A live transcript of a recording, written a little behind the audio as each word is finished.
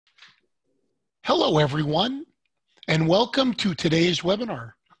Hello, everyone, and welcome to today's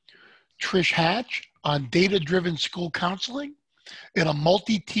webinar. Trish Hatch on data-driven school counseling in a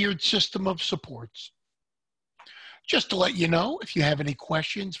multi-tiered system of supports. Just to let you know, if you have any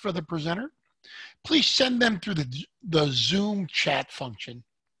questions for the presenter, please send them through the Zoom chat function.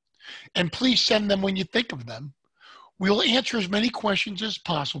 And please send them when you think of them. We will answer as many questions as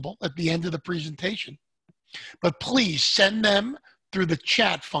possible at the end of the presentation, but please send them through the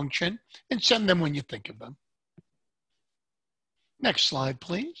chat function and send them when you think of them. Next slide,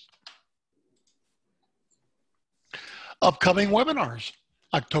 please. Upcoming webinars,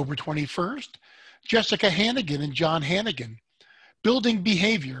 October 21st, Jessica Hannigan and John Hannigan, Building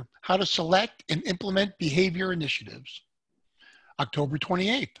Behavior, How to Select and Implement Behavior Initiatives. October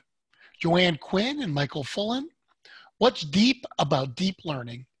 28th, Joanne Quinn and Michael Fullen, What's Deep About Deep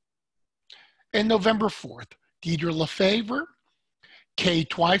Learning. And November 4th, Deidre Lefevre, Kay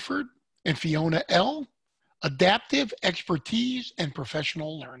Twyford, and Fiona L., Adaptive Expertise and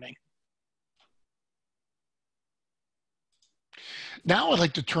Professional Learning. Now I'd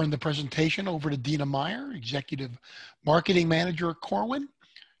like to turn the presentation over to Dina Meyer, Executive Marketing Manager at Corwin,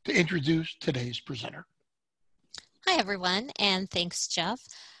 to introduce today's presenter. Hi, everyone, and thanks, Jeff.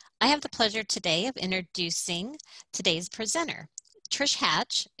 I have the pleasure today of introducing today's presenter. Trish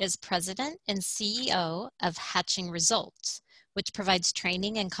Hatch is President and CEO of Hatching Results, which provides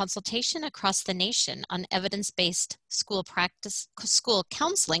training and consultation across the nation on evidence-based school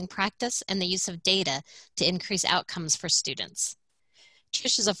counseling practice and the use of data to increase outcomes for students.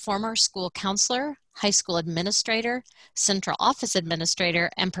 Trish is a former school counselor, high school administrator, central office administrator,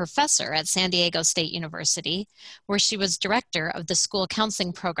 and professor at San Diego State University, where she was director of the school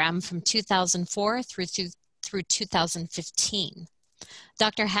counseling program from 2004 through 2015.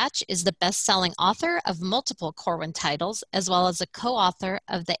 Dr. Hatch is the best-selling author of multiple Corwin titles, as well as a co-author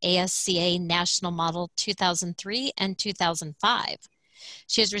of the ASCA National Model 2003 and 2005.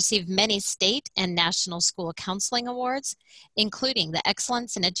 She has received many state and national school counseling awards, including the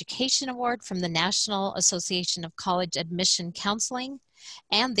Excellence in Education Award from the National Association of College Admission Counseling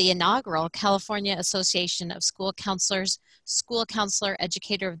and the inaugural California Association of School Counselors School Counselor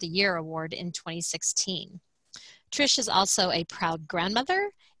Educator of the Year Award in 2016. Trish is also a proud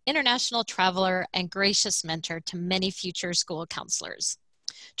grandmother, international traveler, and gracious mentor to many future school counselors.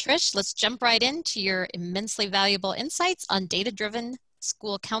 Trish, let's jump right into your immensely valuable insights on data-driven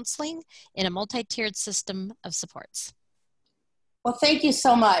school counseling in a multi-tiered system of supports. Well, thank you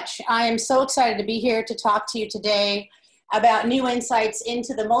so much. I am so excited to be here to talk to you today about new insights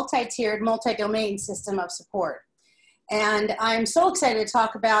into the multi-tiered, multi-domain system of support. And I'm so excited to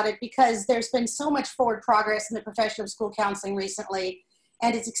talk about it because there's been so much forward progress in the profession of school counseling recently.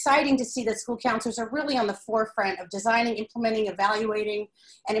 And it's exciting to see that school counselors are really on the forefront of designing, implementing, evaluating,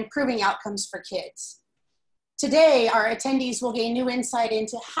 and improving outcomes for kids. Today, our attendees will gain new insight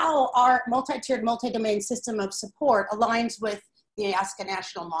into how our multi-tiered, multi-domain system of support aligns with the ASCA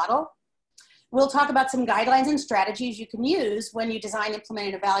National Model. We'll talk about some guidelines and strategies you can use when you design, implement,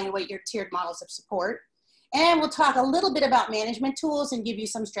 and evaluate your tiered models of support. And we'll talk a little bit about management tools and give you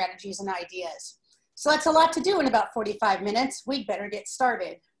some strategies and ideas. So that's a lot to do in about 45 minutes. We better get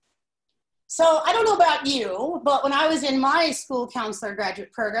started. So I don't know about you, but when I was in my school counselor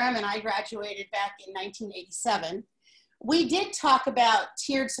graduate program, and I graduated back in 1987, we did talk about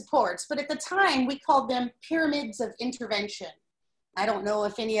tiered supports, but at the time we called them pyramids of intervention. I don't know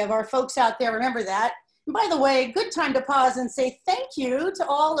if any of our folks out there remember that. And by the way, good time to pause and say thank you to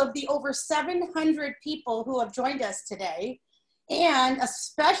all of the over 700 people who have joined us today. And a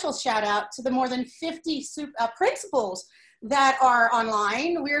special shout out to the more than 50 principals that are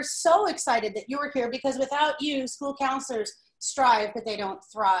online. We're so excited that you're here because without you, school counselors strive, but they don't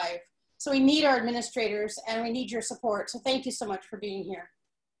thrive. So we need our administrators and we need your support. So thank you so much for being here.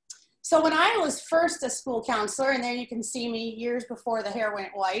 So when I was first a school counselor, and there you can see me years before the hair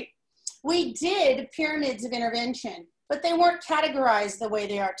went white, we did pyramids of intervention, but they weren't categorized the way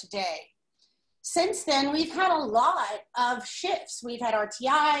they are today. Since then, we've had a lot of shifts. We've had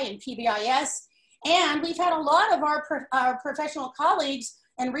RTI and PBIS, and we've had a lot of our professional colleagues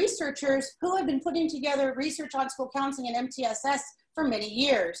and researchers who have been putting together research on school counseling and MTSS for many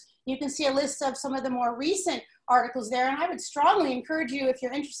years. You can see a list of some of the more recent articles there, and I would strongly encourage you, if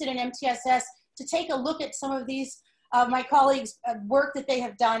you're interested in MTSS, to take a look at some of these my colleagues' work that they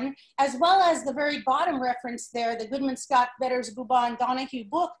have done, as well as the very bottom reference there, the Goodman, Scott, Betters, Guban, Donahue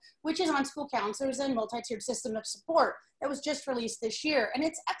book, which is on school counselors and multi-tiered system of support that was just released this year. And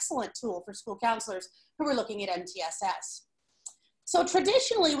it's an excellent tool for school counselors who are looking at MTSS. So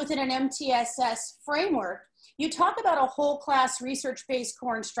traditionally within an MTSS framework, you talk about a whole class research-based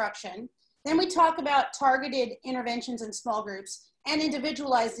core instruction, Then we talk about targeted interventions in small groups and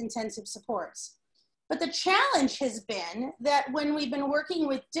individualized intensive supports. But the challenge has been that when we've been working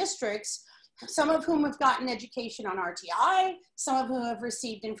with districts, some of whom have gotten education on RTI, some of whom have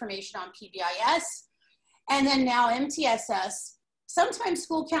received information on PBIS, and then now MTSS, sometimes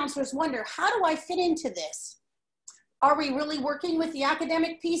school counselors wonder, how do I fit into this? Are we really working with the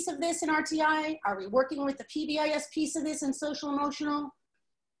academic piece of this in RTI? Are we working with the PBIS piece of this in social emotional?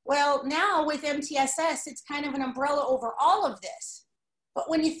 Well, now with MTSS, it's kind of an umbrella over all of this. But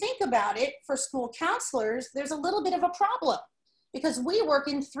when you think about it, for school counselors, there's a little bit of a problem because we work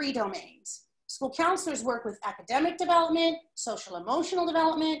in 3 domains. School counselors work with academic development, social emotional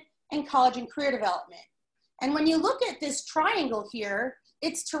development, and college and career development. And when you look at this triangle here,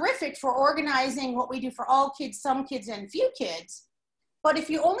 it's terrific for organizing what we do for all kids, some kids, and few kids. But if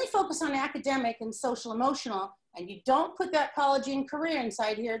you only focus on academic and social emotional, and you don't put that college and career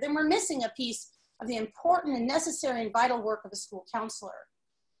inside here, then we're missing a piece of the important and necessary and vital work of a school counselor.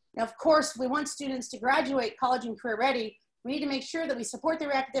 Now, of course, if we want students to graduate college and career ready, we need to make sure that we support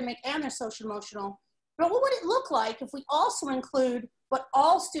their academic and their social emotional. But what would it look like if we also include what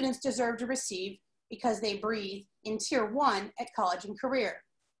all students deserve to receive because they breathe in Tier 1 at college and career?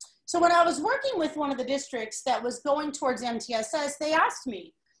 So when I was working with one of the districts that was going towards MTSS, they asked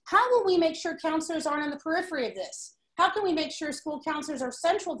me, how will we make sure counselors aren't on the periphery of this? How can we make sure school counselors are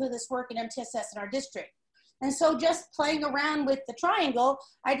central to this work in MTSS in our district? And so just playing around with the triangle,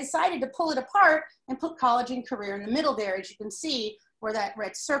 I decided to pull it apart and put college and career in the middle there, as you can see where that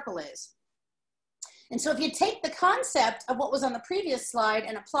red circle is. And so if you take the concept of what was on the previous slide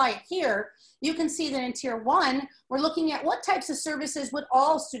and apply it here, you can see that in Tier 1, we're looking at what types of services would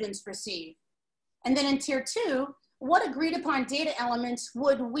all students receive. And then in Tier 2, what agreed upon data elements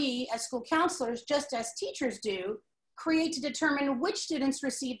would we as school counselors, just as teachers do, create to determine which students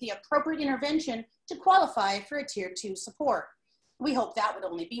receive the appropriate intervention to qualify for a Tier 2 support. We hope that would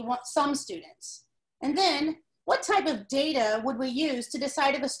only be some students. And then, what type of data would we use to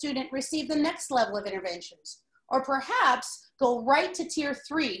decide if a student received the next level of interventions? Or perhaps go right to Tier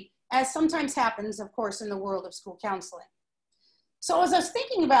 3, as sometimes happens, of course, in the world of school counseling. So as I was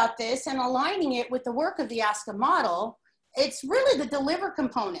thinking about this and aligning it with the work of the ASCA model, it's really the deliver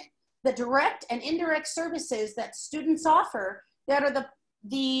component, the direct and indirect services that students offer that are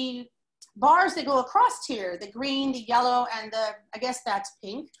the bars that go across here, the green, the yellow, and the, I guess that's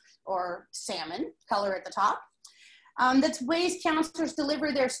pink or salmon color at the top. That's ways counselors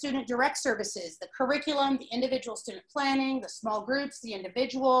deliver their student direct services, the curriculum, the individual student planning, the small groups, the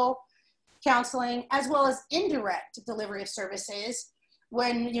individual counseling, as well as indirect delivery of services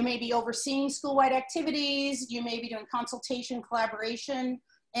when you may be overseeing school-wide activities, you may be doing consultation, collaboration,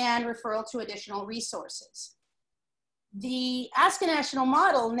 and referral to additional resources. The ASCA National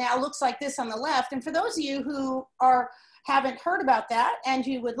Model now looks like this on the left, and for those of you who haven't heard about that and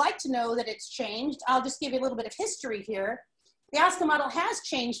you would like to know that it's changed, I'll just give you a little bit of history here. The ASCA model has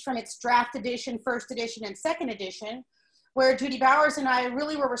changed from its draft edition, first edition, and second edition, where Judy Bowers and I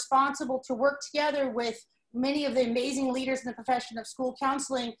really were responsible to work together with many of the amazing leaders in the profession of school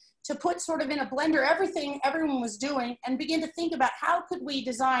counseling to put sort of in a blender everything everyone was doing and begin to think about how could we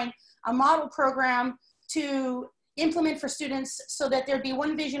design a model program to implement for students so that there'd be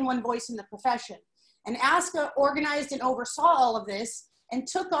one vision, one voice in the profession. And ASCA organized and oversaw all of this and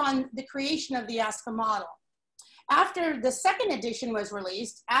took on the creation of the ASCA model. After the second edition was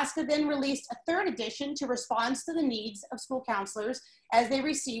released, ASCA then released a third edition to respond to the needs of school counselors as they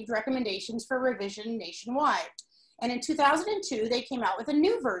received recommendations for revision nationwide. And in 2002, they came out with a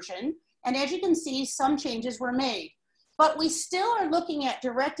new version. And as you can see, some changes were made. But we still are looking at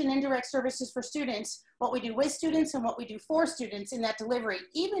direct and indirect services for students, what we do with students and what we do for students in that delivery,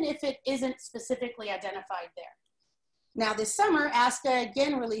 even if it isn't specifically identified there. Now this summer, ASCA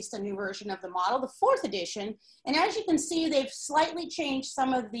again released a new version of the model, the fourth edition. And as you can see, they've slightly changed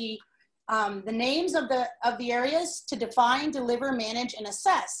some of the names of the areas to define, deliver, manage, and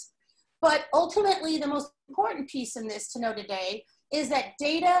assess. But ultimately, the most important piece in this to know today is that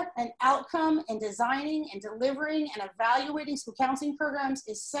data and outcome and designing and delivering and evaluating school counseling programs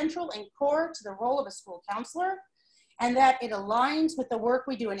is central and core to the role of a school counselor, and that it aligns with the work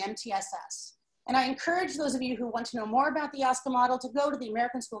we do in MTSS. And I encourage those of you who want to know more about the ASCA model to go to the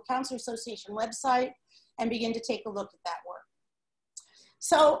American School Counselor Association website and begin to take a look at that work.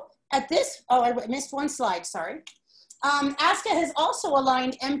 So at this, oh, I missed one slide, sorry. ASCA has also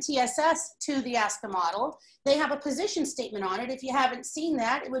aligned MTSS to the ASCA model. They have a position statement on it. If you haven't seen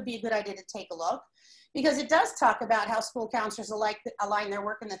that, it would be a good idea to take a look because it does talk about how school counselors align their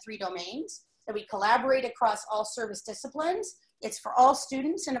work in the 3 domains, that we collaborate across all service disciplines, It's for all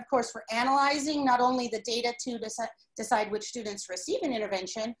students, and of course, we're analyzing not only the data to decide which students receive an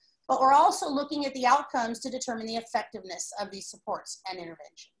intervention, but we're also looking at the outcomes to determine the effectiveness of these supports and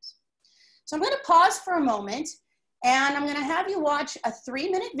interventions. So I'm going to pause for a moment, and I'm going to have you watch a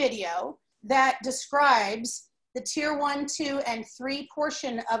 3-minute video that describes the tier 1, 2, and 3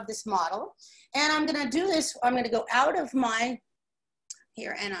 portion of this model. And I'm going to do this, I'm going to go out of my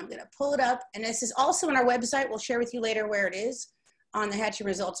here, and I'm going to pull it up. And this is also on our website. We'll share with you later where it is on the Hatching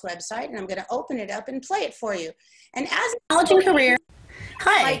Results website. And I'm going to open it up and play it for you. And as a college and career,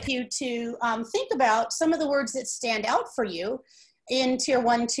 I'd like you to think about some of the words that stand out for you in tier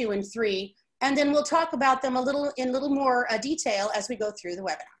 1, 2, and 3. And then we'll talk about them in a little more detail as we go through the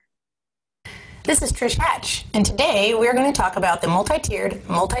webinar. This is Trish Hatch, and today we're going to talk about the multi-tiered,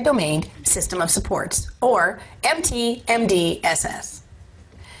 multi-domained system of supports, or MTSS.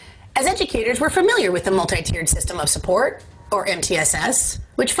 As educators, we're familiar with the multi-tiered system of support, or MTSS,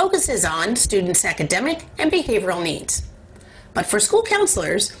 which focuses on students' academic and behavioral needs. But for school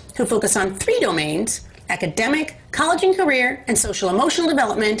counselors who focus on 3 domains, academic, college and career, and social emotional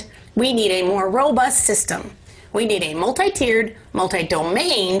development, we need a more robust system. We need a multi-tiered,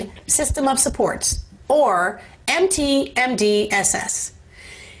 multi-domained system of supports, or MTSS.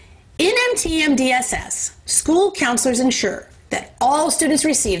 In MTSS, school counselors ensure that all students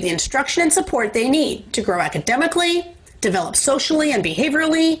receive the instruction and support they need to grow academically, develop socially and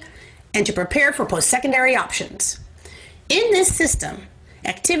behaviorally, and to prepare for post-secondary options. In this system,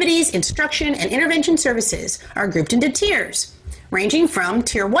 activities, instruction, and intervention services are grouped into tiers, ranging from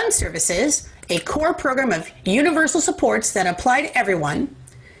Tier 1 services, a core program of universal supports that apply to everyone,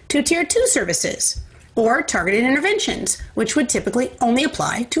 to Tier 2 services, or targeted interventions, which would typically only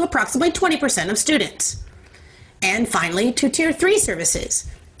apply to approximately 20% of students. And finally, to Tier 3 services,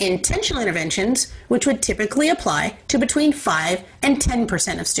 intentional interventions, which would typically apply to between 5 and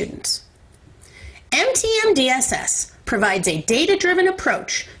 10% of students. MTSS provides a data-driven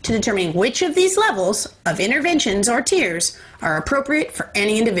approach to determining which of these levels of interventions or tiers are appropriate for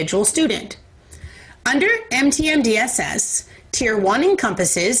any individual student. Under MTSS, Tier 1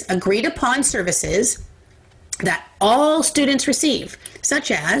 encompasses agreed-upon services that all students receive,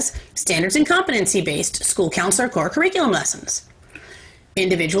 such as standards and competency-based school counselor core curriculum lessons,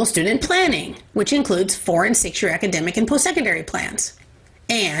 individual student planning, which includes 4- and 6-year academic and post-secondary plans,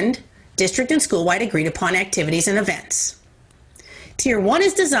 and district and school-wide agreed-upon activities and events. Tier 1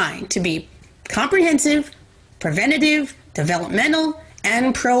 is designed to be comprehensive, preventative, developmental,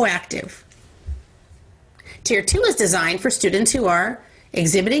 and proactive. Tier 2 is designed for students who are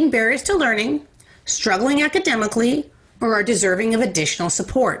exhibiting barriers to learning, struggling academically, or are deserving of additional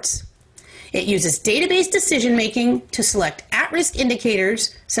supports. It uses database decision-making to select at-risk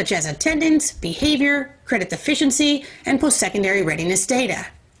indicators such as attendance, behavior, credit deficiency, and post-secondary readiness data.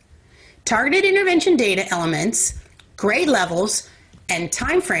 Targeted intervention data elements, grade levels, and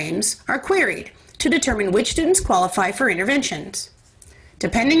timeframes are queried to determine which students qualify for interventions.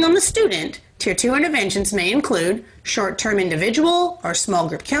 Depending on the student, Tier 2 interventions may include short-term individual or small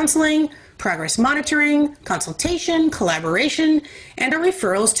group counseling, progress monitoring, consultation, collaboration, and/or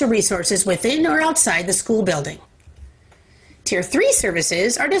referrals to resources within or outside the school building. Tier 3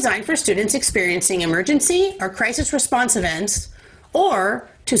 services are designed for students experiencing emergency or crisis response events, or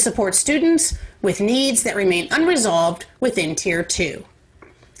to support students with needs that remain unresolved within Tier 2.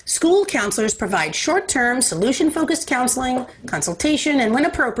 School counselors provide short-term, solution-focused counseling, consultation, and when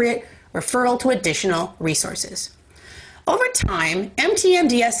appropriate, referral to additional resources. Over time,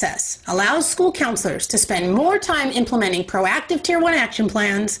 MTSS allows school counselors to spend more time implementing proactive Tier 1 action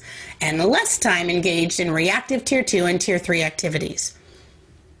plans and less time engaged in reactive Tier 2 and Tier 3 activities.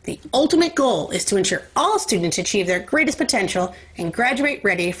 The ultimate goal is to ensure all students achieve their greatest potential and graduate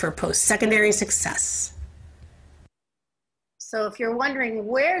ready for post-secondary success. So if you're wondering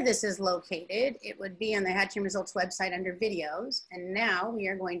where this is located, it would be on the Hatching Results website under videos. And now we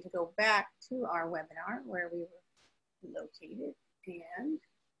are going to go back to our webinar where we were located and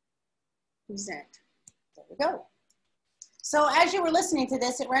present. There we go. So as you were listening to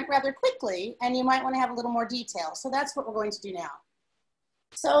this, it went rather quickly and you might want to have a little more detail. So that's what we're going to do now.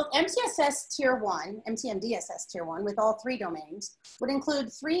 So MTSS Tier 1, MTSS Tier 1 with all 3 domains would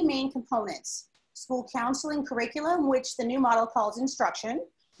include 3 main components. School counseling curriculum, which the new model calls instruction,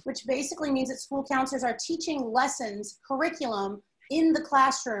 which basically means that school counselors are teaching lessons, curriculum in the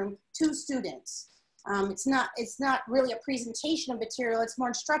classroom to students. It's not really a presentation of material, it's more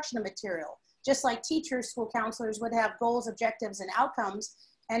instruction of material. Just like teachers, school counselors would have goals, objectives, and outcomes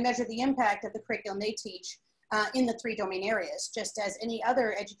and measure the impact of the curriculum they teach in the 3 domain areas, just as any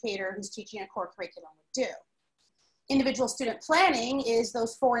other educator who's teaching a core curriculum would do. Individual student planning is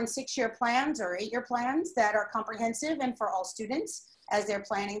those 4 and 6 year plans or 8 year plans that are comprehensive and for all students as they're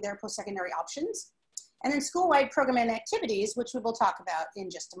planning their post-secondary options. And then school-wide program and activities, which we will talk about in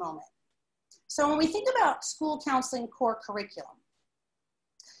just a moment. So when we think about school counseling core curriculum,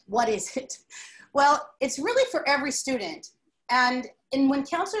 what is it? Well, it's really for every student. And when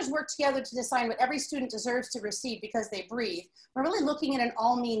counselors work together to decide what every student deserves to receive because they breathe, we're really looking at an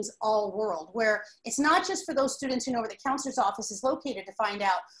all means all world, where it's not just for those students who know where the counselor's office is located to find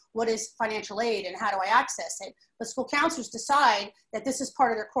out what is financial aid and how do I access it, but school counselors decide that this is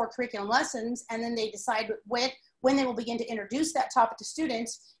part of their core curriculum lessons, and then they decide when they will begin to introduce that topic to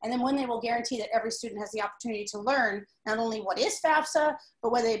students, and then when they will guarantee that every student has the opportunity to learn not only what is FAFSA,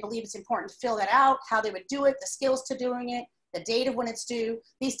 but whether they believe it's important to fill that out, how they would do it, the skills to doing it, the date of when it's due,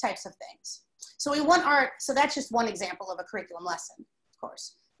 these types of things. So so that's just one example of a curriculum lesson, of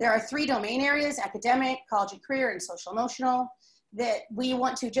course. There are 3 domain areas: academic, college and career, and social emotional, that we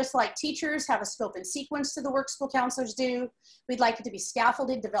want to, just like teachers, have a scope and sequence to the work school counselors do. We'd like it to be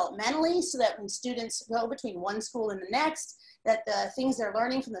scaffolded developmentally so that when students go between one school and the next, that the things they're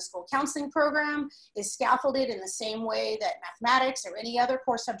learning from the school counseling program is scaffolded in the same way that mathematics or any other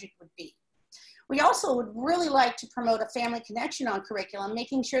core subject would be. We also would really like to promote a family connection on curriculum,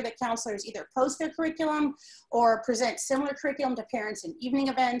 making sure that counselors either post their curriculum or present similar curriculum to parents in evening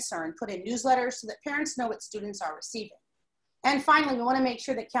events or put in newsletters so that parents know what students are receiving. And finally, we want to make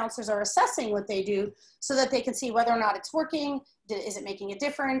sure that counselors are assessing what they do so that they can see whether or not it's working, is it making a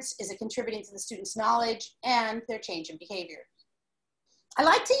difference, is it contributing to the student's knowledge and their change in behavior. I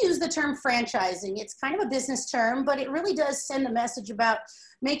like to use the term franchising. It's kind of a business term, but it really does send a message about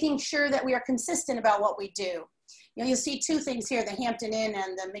making sure that we are consistent about what we do. You know, you'll see 2 things here, the Hampton Inn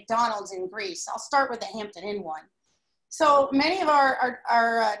and the McDonald's in Greece. I'll start with the Hampton Inn one. So many of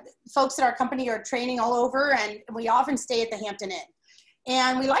our folks at our company are training all over, and we often stay at the Hampton Inn.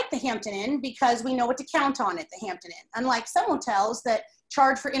 And we like the Hampton Inn because we know what to count on at the Hampton Inn. Unlike some hotels that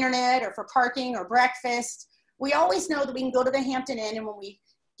charge for internet or for parking or breakfast, we always know that we can go to the Hampton Inn, and when we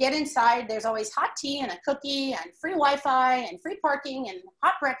get inside, there's always hot tea and a cookie and free Wi-Fi and free parking and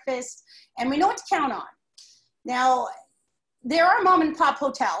hot breakfast, and we know what to count on. Now, there are mom and pop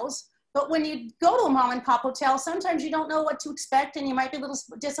hotels, but when you go to a mom and pop hotel, sometimes you don't know what to expect, and you might be a little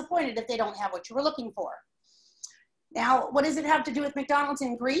disappointed if they don't have what you were looking for. Now, what does it have to do with McDonald's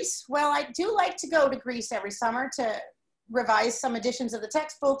in Greece? Well, I do like to go to Greece every summer to revise some editions of the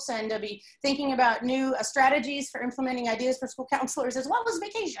textbooks and to be thinking about new strategies for implementing ideas for school counselors as well as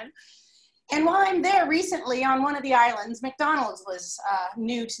vacation. And while I'm there recently on one of the islands, McDonald's was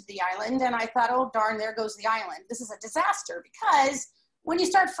new to the island, and I thought, oh darn, there goes the island. This is a disaster, because when you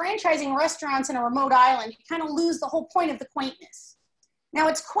start franchising restaurants in a remote island, you kind of lose the whole point of the quaintness. Now,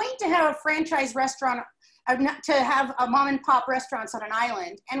 it's quaint to have a franchise restaurant, to have a mom and pop restaurants on an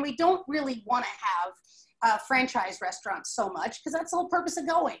island, and we don't really want to have franchise restaurants so much, because that's the whole purpose of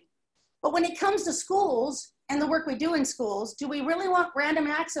going. But when it comes to schools and the work we do in schools, do we really want random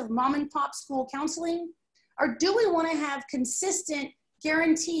acts of mom and pop school counseling? Or do we want to have consistent,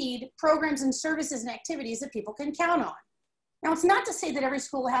 guaranteed programs and services and activities that people can count on? Now, it's not to say that every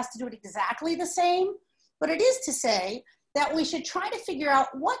school has to do it exactly the same, but it is to say that we should try to figure out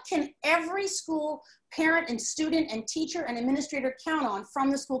what can every school parent and student and teacher and administrator count on from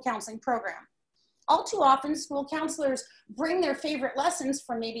the school counseling program. All too often, school counselors bring their favorite lessons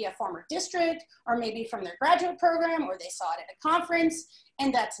from maybe a former district or maybe from their graduate program, or they saw it at a conference,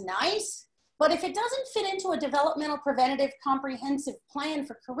 and that's nice. But if it doesn't fit into a developmental, preventative, comprehensive plan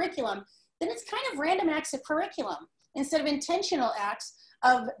for curriculum, then it's kind of random acts of curriculum instead of intentional acts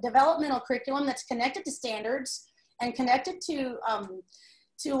of developmental curriculum that's connected to standards and connected to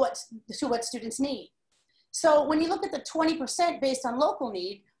what students need. So when you look at the 20% based on local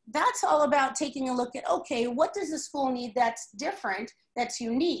need, that's all about taking a look at, okay, what does the school need that's different, that's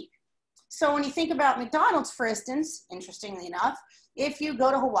unique? So when you think about McDonald's, for instance, interestingly enough, if you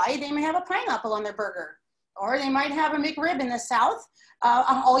go to Hawaii, they may have a pineapple on their burger, or they might have a McRib in the South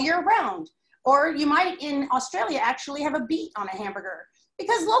all year round. Or you might, in Australia, actually have a beet on a hamburger,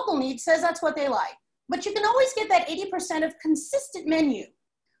 because local need says that's what they like. But you can always get that 80% of consistent menu.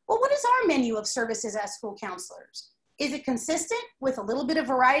 Well, what is our menu of services as school counselors? Is it consistent with a little bit of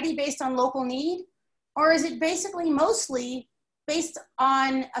variety based on local need? Or is it basically mostly based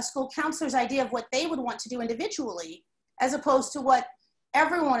on a school counselor's idea of what they would want to do individually, as opposed to what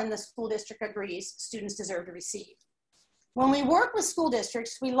everyone in the school district agrees students deserve to receive? When we work with school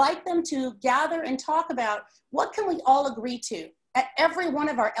districts, we like them to gather and talk about what can we all agree to at every one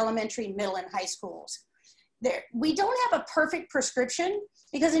of our elementary, middle, and high schools. We don't have a perfect prescription,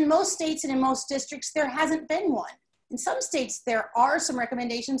 because in most states and in most districts, there hasn't been one. In some states, there are some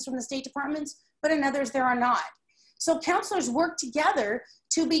recommendations from the state departments, but in others, there are not. So counselors work together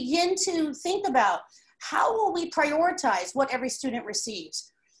to begin to think about how will we prioritize what every student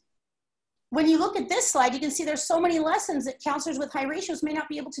receives. When you look at this slide, you can see there's so many lessons that counselors with high ratios may not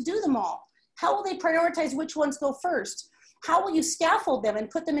be able to do them all. How will they prioritize which ones go first? How will you scaffold them and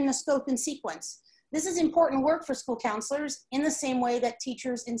put them in a scope and sequence? This is important work for school counselors in the same way that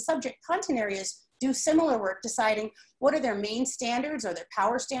teachers in subject content areas do similar work, deciding what are their main standards or their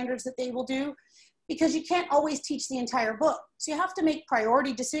power standards that they will do, because you can't always teach the entire book. So you have to make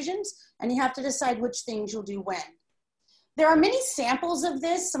priority decisions and you have to decide which things you'll do when. There are many samples of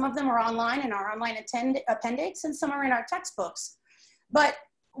this. Some of them are online in our online appendix and some are in our textbooks. But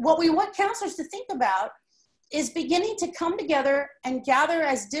what we want counselors to think about is beginning to come together and gather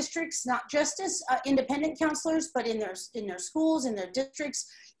as districts, not just as independent counselors, but in their schools, in their districts.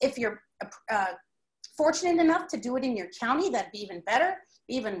 If you're fortunate enough to do it in your county, that'd be even better,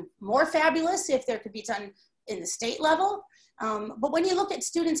 even more fabulous if there could be done in the state level. But when you look at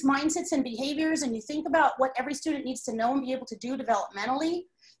students' mindsets and behaviors and you think about what every student needs to know and be able to do developmentally,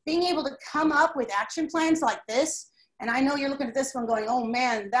 being able to come up with action plans like this, and I know you're looking at this one going, oh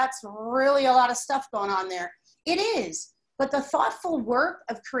man, that's really a lot of stuff going on there. It is, but the thoughtful work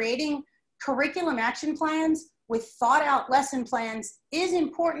of creating curriculum action plans with thought out lesson plans is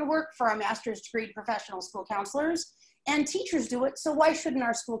important work for our master's degree professional school counselors, and teachers do it, so why shouldn't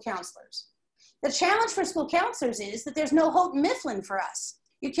our school counselors? The challenge for school counselors is that there's no Houghton Mifflin for us.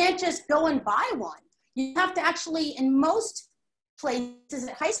 You can't just go and buy one. You have to actually, in most places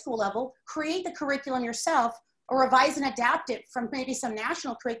at high school level, create the curriculum yourself or revise and adapt it from maybe some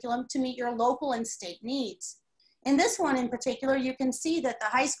national curriculum to meet your local and state needs. In this one in particular, you can see that the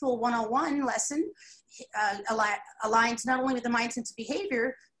High School 101 lesson aligns not only with the mindsets of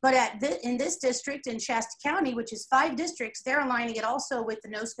behavior, but in this district in Shasta County, which is 5 districts, they're aligning it also with the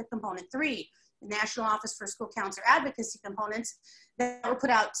NOSCA Component 3, the National Office for School Counselor Advocacy components that were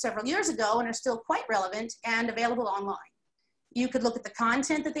put out several years ago and are still quite relevant and available online. You could look at the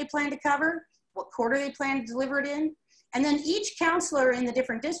content that they plan to cover, what quarter they plan to deliver it in, and then each counselor in the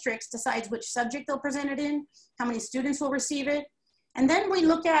different districts decides which subject they'll present it in, how many students will receive it. And then we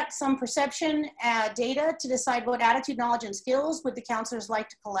look at some perception data to decide what attitude, knowledge, and skills would the counselors like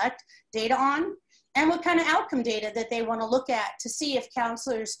to collect data on, and what kind of outcome data that they want to look at to see if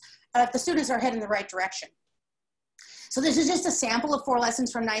counselors, if the students are heading in the right direction. So this is just a sample of 4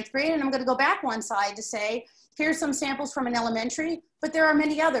 lessons from 9th grade, and I'm going to go back one slide to say, here's some samples from an elementary, but there are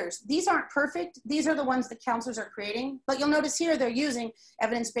many others. These aren't perfect. These are the ones that counselors are creating, but you'll notice here they're using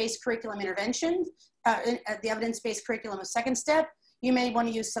evidence-based curriculum intervention, the evidence-based curriculum of second step. You may want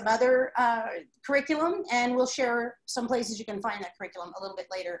to use some other curriculum, and we'll share some places you can find that curriculum a little bit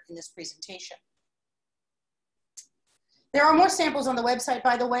later in this presentation. There are more samples on the website,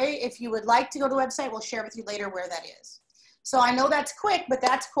 by the way. If you would like to go to the website, we'll share with you later where that is. So I know that's quick, but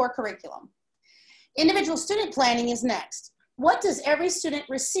that's core curriculum. Individual student planning is next. What does every student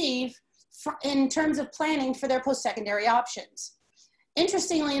receive in terms of planning for their post-secondary options?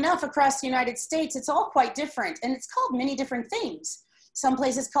 Interestingly enough, across the United States, it's all quite different, and it's called many different things. Some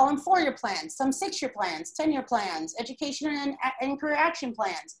places call them 4-year plans, some 6-year plans, 10-year plans, education and career action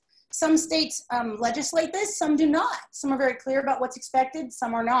plans. Some states legislate this, some do not. Some are very clear about what's expected,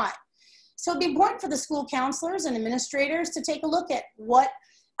 some are not. So it'd be important for the school counselors and administrators to take a look at what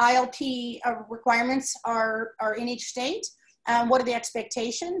ILP requirements are in each state, what are the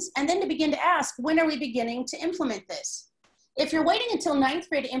expectations, and then to begin to ask, when are we beginning to implement this? If you're waiting until 9th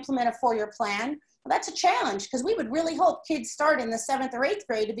grade to implement a 4-year plan, well, that's a challenge, because we would really hope kids start in the 7th or 8th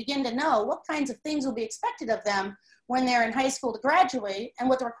grade to begin to know what kinds of things will be expected of them when they're in high school to graduate, and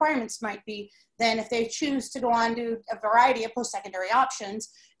what the requirements might be then if they choose to go on to a variety of post-secondary options,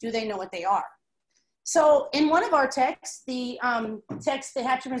 do they know what they are? So in one of our texts, the text, the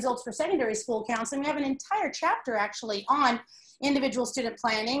Hatching Results for Secondary School Counseling, we have an entire chapter actually on individual student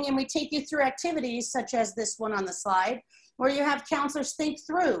planning, and we take you through activities such as this one on the slide, where you have counselors think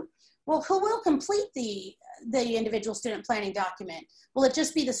through, well, who will complete the individual student planning document? Will it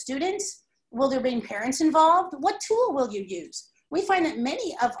just be the students? Will there be parents involved? What tool will you use? We find that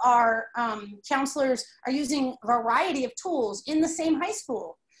many of our counselors are using a variety of tools in the same high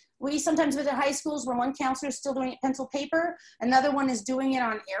school. We sometimes visit high schools where one counselor is still doing it pencil paper, another one is doing it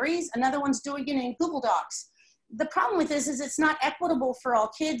on Aries, another one's doing it in Google Docs. The problem with this is it's not equitable for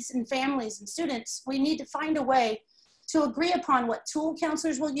all kids and families and students. We need to find a way to agree upon what tool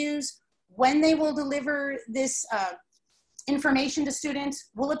counselors will use, when they will deliver this information to students.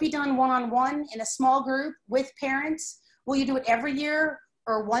 Will it be done one-on-one in a small group with parents? Will you do it every year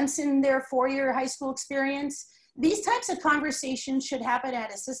or once in their 4-year high school experience? These types of conversations should happen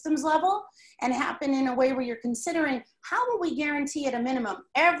at a systems level and happen in a way where you're considering how will we guarantee at a minimum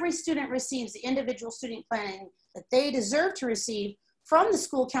every student receives the individual student planning that they deserve to receive from the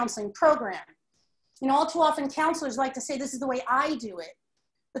school counseling program. You know, all too often counselors like to say, this is the way I do it.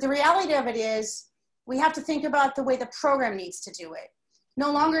 But the reality of it is we have to think about the way the program needs to do it.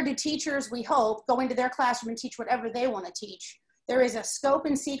 No longer do teachers, we hope, go into their classroom and teach whatever they want to teach. There is a scope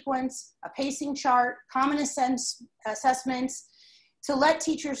and sequence, a pacing chart, common assessments to let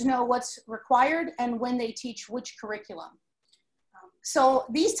teachers know what's required and when they teach which curriculum. So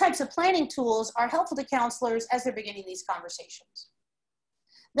these types of planning tools are helpful to counselors as they're beginning these conversations.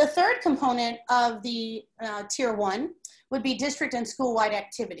 The third component of the Tier 1 would be district and school-wide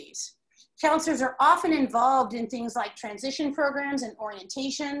activities. Counselors are often involved in things like transition programs and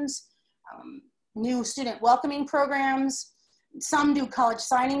orientations, new student welcoming programs. Some do college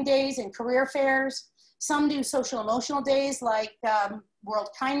signing days and career fairs. Some do social emotional days like World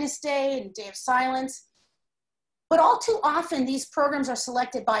Kindness Day and Day of Silence. But all too often, these programs are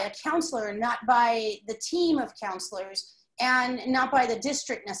selected by a counselor and not by the team of counselors and not by the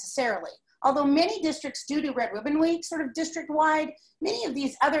district necessarily. Although many districts do Red Ribbon Week sort of district-wide, many of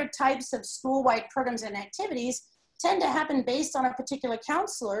these other types of school-wide programs and activities tend to happen based on a particular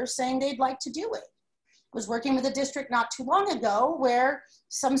counselor saying they'd like to do it. I was working with a district not too long ago where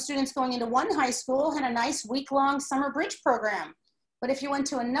some students going into one high school had a nice week-long summer bridge program. But if you went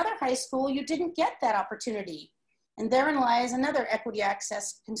to another high school, you didn't get that opportunity. And therein lies another equity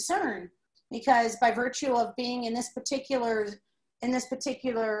access concern, because by virtue of being in this particular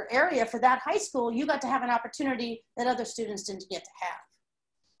area for that high school, you got to have an opportunity that other students didn't get to have.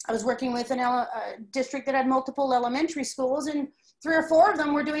 I was working with a district that had multiple elementary schools, and 3 or 4 of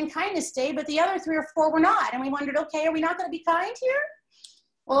them were doing Kindness Day, but the other 3 or 4 were not. And we wondered, okay, are we not going to be kind here?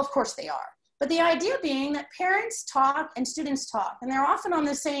 Well, of course they are. But the idea being that parents talk and students talk, and they're often on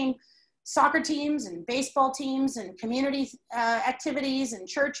the same soccer teams and baseball teams and community activities and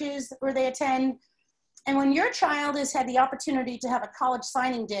churches where they attend. And when your child has had the opportunity to have a college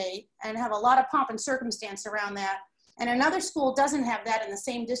signing day and have a lot of pomp and circumstance around that, and another school doesn't have that in the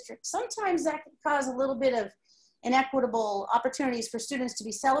same district, sometimes that can cause a little bit of inequitable opportunities for students to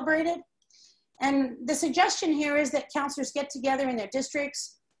be celebrated. And the suggestion here is that counselors get together in their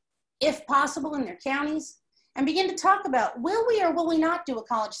districts, if possible in their counties, and begin to talk about, will we or will we not do a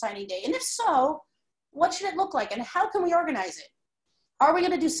college signing day? And if so, what should it look like and how can we organize it? Are we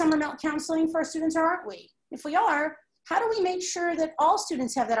going to do summer melt counseling for our students or aren't we? If we are, how do we make sure that all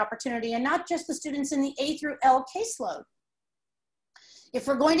students have that opportunity and not just the students in the A through L caseload? If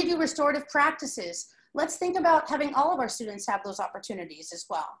we're going to do restorative practices, let's think about having all of our students have those opportunities as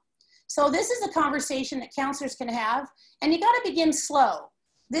well. So this is a conversation that counselors can have, and you got to begin slow.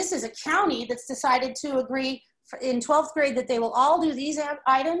 This is a county that's decided to agree in 12th grade that they will all do these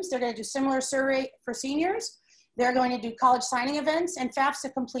items. They're going to do similar survey for seniors. They're going to do college signing events and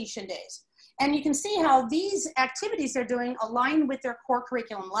FAFSA completion days. And you can see how these activities they're doing align with their core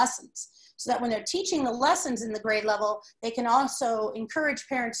curriculum lessons, so that when they're teaching the lessons in the grade level, they can also encourage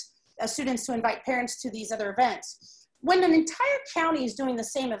parents, students to invite parents to these other events. When an entire county is doing the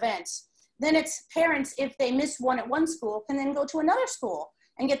same events, then it's parents, if they miss one at one school, can then go to another school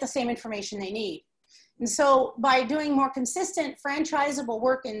and get the same information they need. And so by doing more consistent franchisable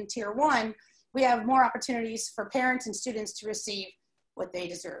work in Tier 1, we have more opportunities for parents and students to receive what they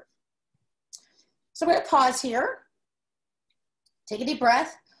deserve. So I'm going to pause here, take a deep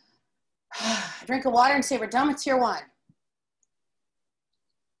breath, drink of water, and say we're done with Tier 1.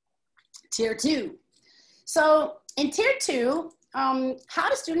 Tier 2. So in Tier 2, how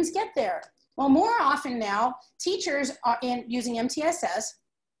do students get there? Well, more often now, teachers are using MTSS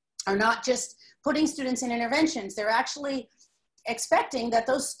are not just putting students in interventions. They're actually expecting that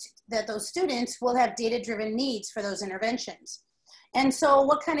those students will have data-driven needs for those interventions. And so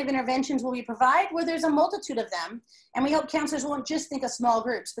what kind of interventions will we provide? Well, there's a multitude of them. And we hope counselors won't just think of small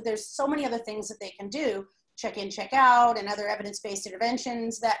groups, but there's so many other things that they can do, check in, check out, and other evidence-based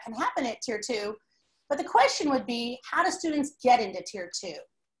interventions that can happen at Tier 2. But the question would be, how do students get into Tier 2?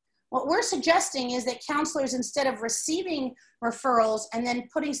 What we're suggesting is that counselors, instead of receiving referrals and then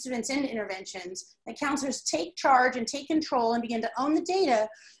putting students into interventions, that counselors take charge and take control and begin to own the data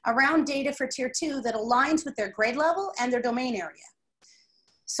around data for Tier 2 that aligns with their grade level and their domain area.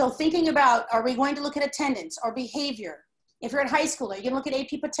 So thinking about, are we going to look at attendance or behavior? If you're at high school, are you going to look at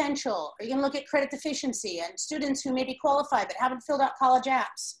AP potential? Are you going to look at credit deficiency and students who may be qualified but haven't filled out college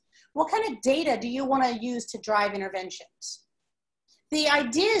apps? What kind of data do you want to use to drive interventions? The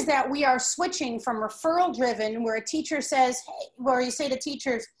idea is that we are switching from referral driven, where a teacher says, hey, where you say to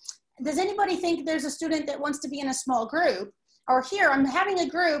teachers, does anybody think there's a student that wants to be in a small group? Or here, I'm having a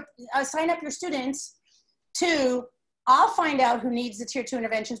group, sign up your students to, I'll find out who needs the tier 2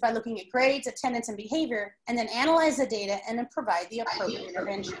 interventions by looking at grades, attendance, and behavior, and then analyze the data and then provide the appropriate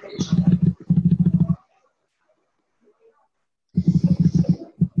intervention.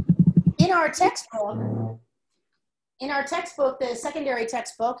 In our textbook, the secondary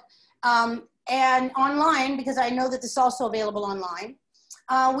textbook, and online, because I know that this is also available online,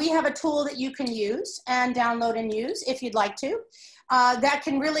 we have a tool that you can use and download and use if you'd like to, that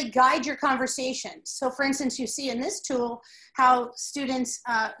can really guide your conversations. So for instance, you see in this tool how students,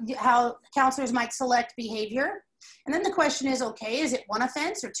 how counselors might select behavior. And then the question is, okay, is it 1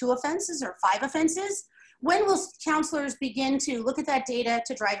 offense or 2 offenses or 5 offenses? When will counselors begin to look at that data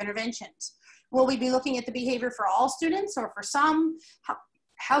to drive interventions? Will we be looking at the behavior for all students or for some?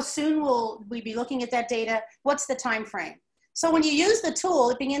 How soon will we be looking at that data? What's the time frame? So when you use the tool,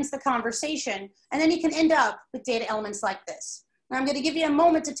 it begins the conversation, and then you can end up with data elements like this. Now I'm going to give you a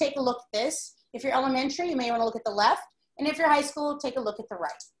moment to take a look at this. If you're elementary, you may want to look at the left, and if you're high school, take a look at the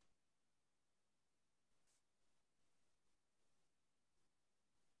right.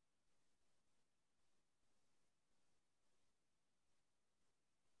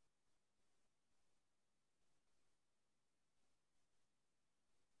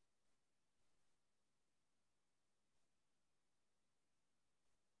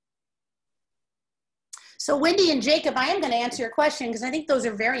 So Wendy and Jacob, I am going to answer your question because I think those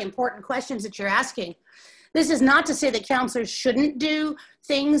are very important questions that you're asking. This is not to say that counselors shouldn't do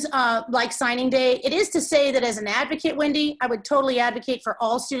things like signing day. It is to say that as an advocate, Wendy, I would totally advocate for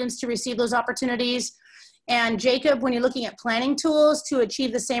all students to receive those opportunities. And Jacob, when you're looking at planning tools to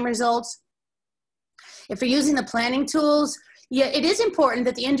achieve the same results, if you're using the planning tools, yeah, it is important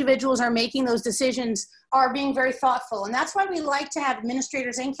that the individuals are making those decisions are being very thoughtful. And that's why we like to have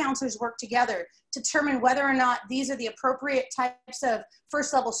administrators and counselors work together to determine whether or not these are the appropriate types of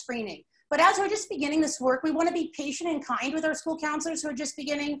first level screening. But as we're just beginning this work, we want to be patient and kind with our school counselors who are just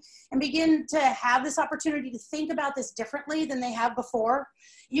beginning and begin to have this opportunity to think about this differently than they have before.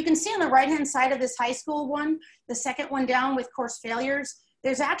 You can see on the right-hand side of this high school one, the second one down with course failures,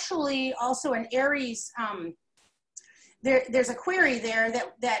 there's actually also an ARIES, there's a query there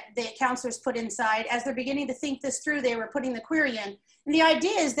that the counselors put inside. As they're beginning to think this through, they were putting the query in. And the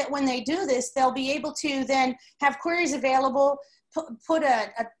idea is that when they do this, they'll be able to then have queries available, put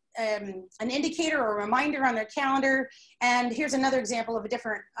an indicator or a reminder on their calendar. And here's another example of a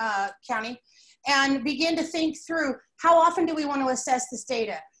different county. And begin to think through, how often do we want to assess this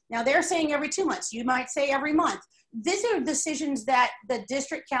data? Now they're saying every 2 months. You might say every month. These are decisions that the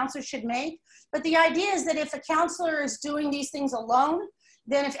district counselor should make. But the idea is that if a counselor is doing these things alone,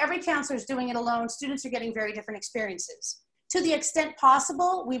 then if every counselor is doing it alone, students are getting very different experiences. To the extent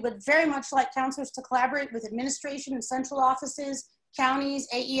possible, we would very much like counselors to collaborate with administration and central offices, counties,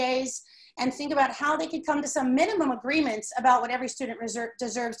 AEAs, and think about how they could come to some minimum agreements about what every student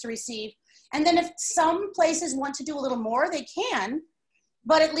deserves to receive. And then if some places want to do a little more, they can,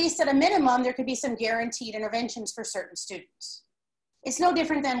 but at least at a minimum, there could be some guaranteed interventions for certain students. It's no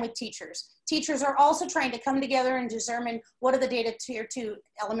different than with teachers. Teachers are also trying to come together and determine what are the data tier 2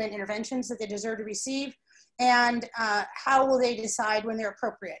 element interventions that they deserve to receive, and how will they decide when they're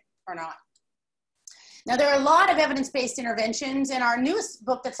appropriate or not. Now, there are a lot of evidence-based interventions, and our newest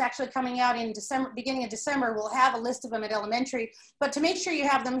book that's actually coming out in December, beginning of December, will have a list of them at elementary. But to make sure you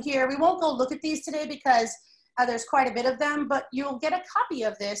have them here, we won't go look at these today because there's quite a bit of them, but you'll get a copy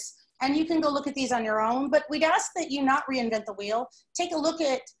of this and you can go look at these on your own. But we'd ask that you not reinvent the wheel. Take a look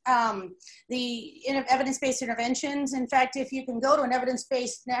at the evidence-based interventions. In fact, if you can go to an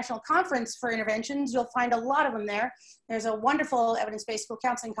evidence-based national conference for interventions, you'll find a lot of them there. There's a wonderful evidence-based school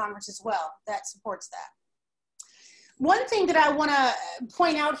counseling conference as well that supports that. One thing that I want to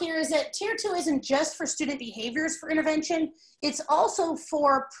point out here is that Tier 2 isn't just for student behaviors for intervention, it's also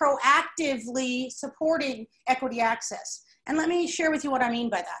for proactively supporting equity access. And let me share with you what I mean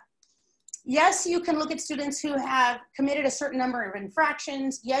by that. Yes, you can look at students who have committed a certain number of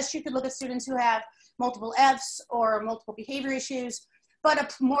infractions. Yes, you could look at students who have multiple Fs or multiple behavior issues, but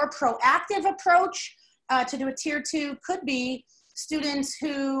a more proactive approach to do a Tier 2 could be students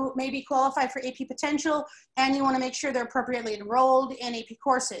who maybe qualify for AP Potential and you want to make sure they're appropriately enrolled in AP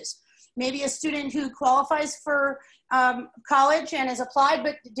courses. Maybe a student who qualifies for college and has applied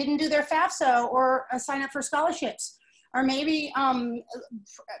but didn't do their FAFSA or sign up for scholarships. Or maybe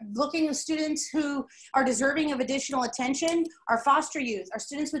looking at students who are deserving of additional attention, are foster youth, are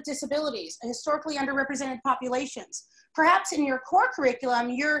students with disabilities, historically underrepresented populations. Perhaps in your core curriculum,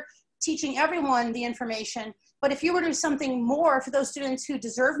 you're teaching everyone the information, but if you were to do something more for those students who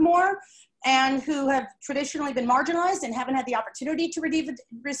deserve more and who have traditionally been marginalized and haven't had the opportunity to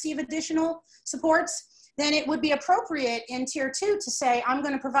receive additional supports, then it would be appropriate in Tier 2 to say, I'm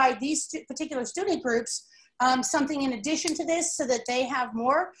going to provide these particular student groups something in addition to this so that they have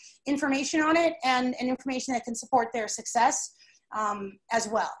more information on it and information that can support their success as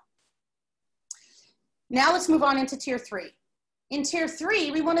well. Now let's move on into Tier 3. In Tier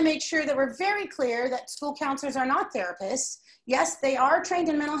 3, we want to make sure that we're very clear that school counselors are not therapists. Yes, they are trained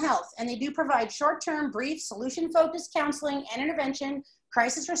in mental health, and they do provide short-term, brief, solution-focused counseling and intervention,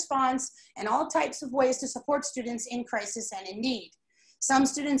 crisis response, and all types of ways to support students in crisis and in need. Some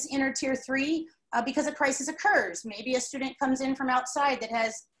students enter Tier 3 because a crisis occurs. Maybe a student comes in from outside that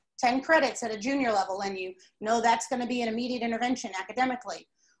has 10 credits at a junior level, and you know that's going to be an immediate intervention academically.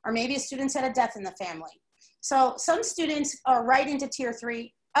 Or maybe a student's had a death in the family. So some students are right into Tier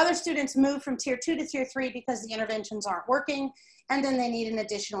 3. Other students move from Tier 2 to Tier 3 because the interventions aren't working, and then they need an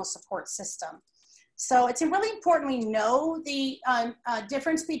additional support system. So it's really important we know the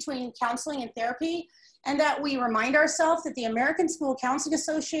difference between counseling and therapy, and that we remind ourselves that the American School Counseling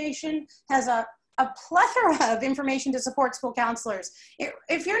Association has a plethora of information to support school counselors.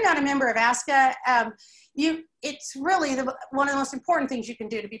 If you're not a member of ASCA, it's really one of the most important things you can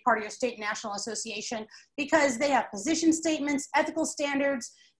do to be part of your state and national association, because they have position statements, ethical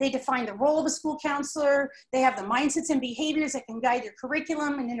standards, they define the role of a school counselor, they have the mindsets and behaviors that can guide your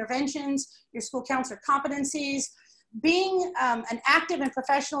curriculum and interventions, your school counselor competencies. Being an active and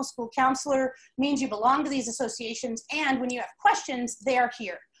professional school counselor means you belong to these associations, and when you have questions, they are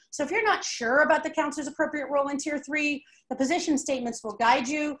here. So if you're not sure about the counselor's appropriate role in Tier 3, the position statements will guide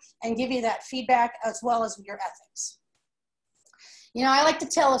you and give you that feedback as well as your ethics. You know, I like to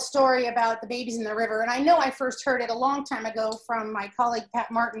tell a story about the babies in the river, and I know I first heard it a long time ago from my colleague Pat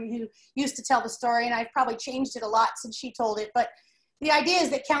Martin, who used to tell the story, and I've probably changed it a lot since she told it, but the idea is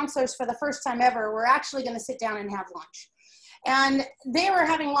that counselors, for the first time ever, were actually going to sit down and have lunch. And they were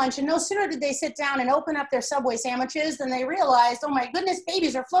having lunch, and no sooner did they sit down and open up their Subway sandwiches than they realized, oh my goodness,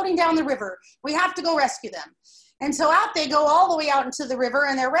 babies are floating down the river. We have to go rescue them. And so out they go all the way out into the river,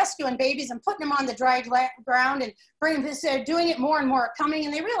 and they're rescuing babies and putting them on the dry ground and bringing this, they're doing it more and more coming,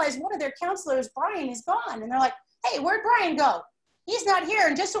 and they realize one of their counselors, Brian, is gone. And they're like, hey, where'd Brian go? He's not here,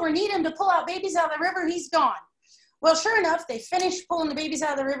 and just so we need him to pull out babies out of the river, he's gone. Well, sure enough, they finish pulling the babies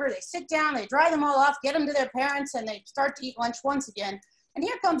out of the river, they sit down, they dry them all off, get them to their parents, and they start to eat lunch once again. And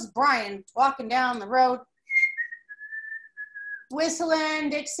here comes Brian walking down the road,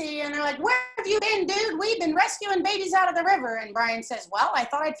 whistling Dixie, and they're like, where have you been, dude? We've been rescuing babies out of the river. And Brian says, well, I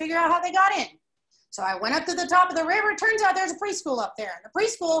thought I'd figure out how they got in. So I went up to the top of the river. It turns out there's a preschool up there. And the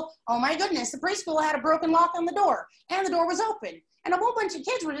preschool, oh my goodness, the preschool had a broken lock on the door, and the door was open. And a whole bunch of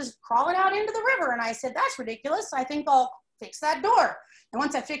kids were just crawling out into the river. And I said, that's ridiculous. I think I'll fix that door. And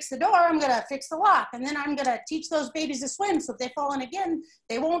once I fix the door, I'm going to fix the lock. And then I'm going to teach those babies to swim, so if they fall in again,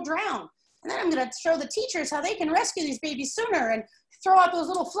 they won't drown. And then I'm going to show the teachers how they can rescue these babies sooner and throw out those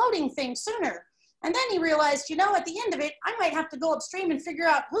little floating things sooner. And then he realized, you know, at the end of it, I might have to go upstream and figure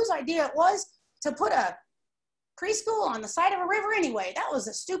out whose idea it was to put a preschool on the side of a river anyway. That was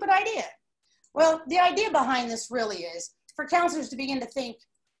a stupid idea. Well, the idea behind this really is for counselors to begin to think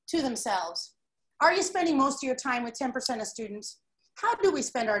to themselves, are you spending most of your time with 10% of students? How do we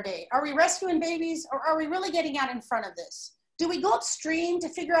spend our day? Are we rescuing babies, or are we really getting out in front of this? Do we go upstream to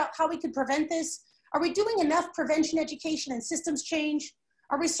figure out how we could prevent this? Are we doing enough prevention education and systems change?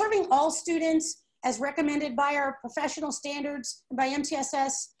 Are we serving all students as recommended by our professional standards and by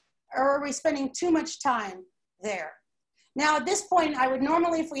MTSS, or are we spending too much time there? Now at this point, I would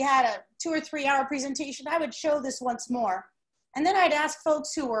normally, if we had a 2 or 3 hour presentation, I would show this once more. And then I'd ask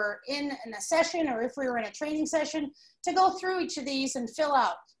folks who were in a session, or if we were in a training session, to go through each of these and fill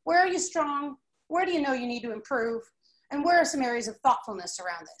out, where are you strong? Where do you know you need to improve? And where are some areas of thoughtfulness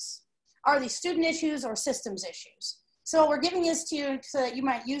around this? Are these student issues or systems issues? So we're giving this to you so that you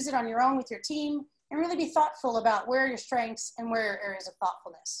might use it on your own with your team and really be thoughtful about where are your strengths and where are areas of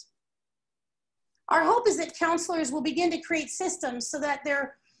thoughtfulness. Our hope is that counselors will begin to create systems so that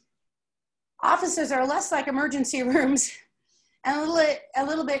their offices are less like emergency rooms and a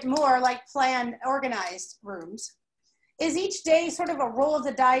little bit more like planned, organized rooms. Is each day sort of a roll of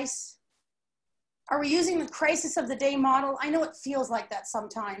the dice? Are we using the crisis of the day model? I know it feels like that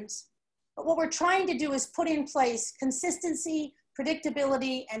sometimes, but what we're trying to do is put in place consistency,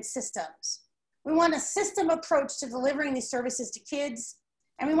 predictability, and systems. We want a system approach to delivering these services to kids,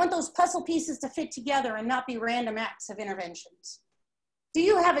 and we want those puzzle pieces to fit together and not be random acts of interventions. Do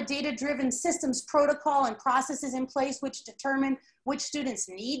you have a data-driven systems protocol and processes in place which determine which students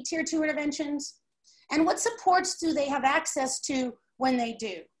need Tier 2 interventions? And what supports do they have access to when they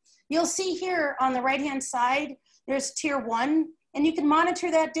do? You'll see here on the right-hand side, there's Tier 1, and you can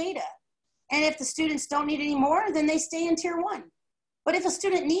monitor that data. And if the students don't need any more, then they stay in Tier 1. But if a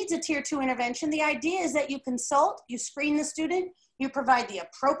student needs a Tier 2 intervention, the idea is that you consult, you screen the student, you provide the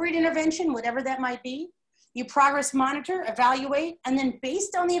appropriate intervention, whatever that might be. You progress monitor, evaluate, and then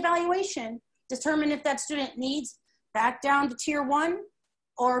based on the evaluation, determine if that student needs back down to Tier 1,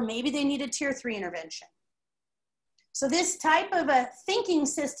 or maybe they need a Tier 3 intervention. So this type of a thinking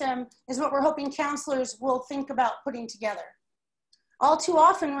system is what we're hoping counselors will think about putting together. All too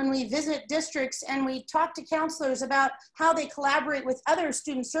often when we visit districts and we talk to counselors about how they collaborate with other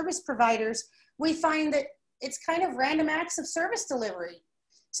student service providers, we find that it's kind of random acts of service delivery.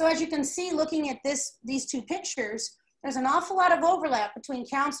 So as you can see, looking at these two pictures, there's an awful lot of overlap between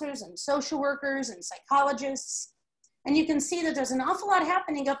counselors and social workers and psychologists. And you can see that there's an awful lot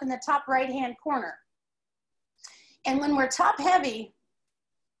happening up in the top right-hand corner. And when we're top heavy,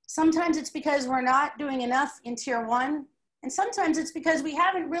 sometimes it's because we're not doing enough in Tier 1. And sometimes it's because we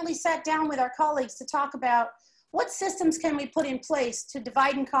haven't really sat down with our colleagues to talk about what systems can we put in place to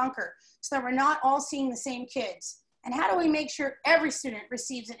divide and conquer so that we're not all seeing the same kids. And how do we make sure every student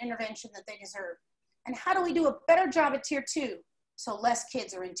receives an intervention that they deserve? And how do we do a better job at Tier 2 so less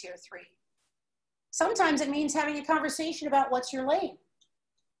kids are in Tier 3? Sometimes it means having a conversation about what's your lane.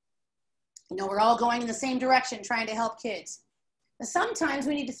 You know, we're all going in the same direction trying to help kids. But sometimes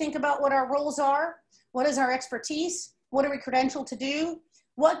we need to think about what our roles are, what is our expertise, what are we credentialed to do,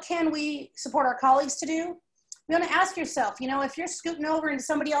 what can we support our colleagues to do? You want to ask yourself, you know, if you're scooting over into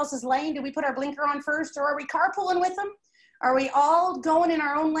somebody else's lane, do we put our blinker on first, or are we carpooling with them? Are we all going in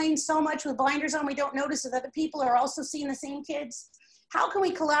our own lane so much with blinders on we don't notice that other people are also seeing the same kids? How can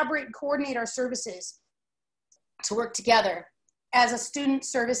we collaborate and coordinate our services to work together as a student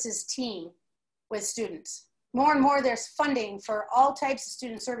services team with students? More and more there's funding for all types of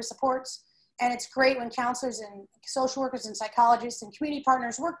student service supports, and it's great when counselors and social workers and psychologists and community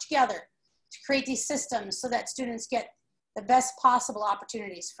partners work together to create these systems so that students get the best possible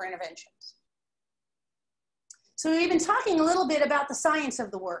opportunities for interventions. So we've been talking a little bit about the science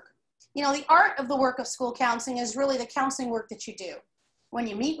of the work. You know, the art of the work of school counseling is really the counseling work that you do. When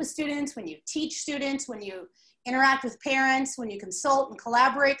you meet with students, when you teach students, when you interact with parents, when you consult and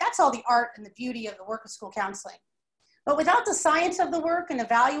collaborate, that's all the art and the beauty of the work of school counseling. But without the science of the work and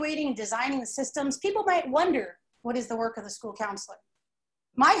evaluating and designing the systems, people might wonder, what is the work of the school counselor?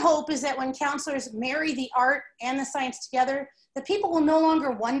 My hope is that when counselors marry the art and the science together, the people will no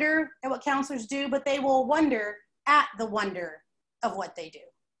longer wonder at what counselors do, but they will wonder at the wonder of what they do.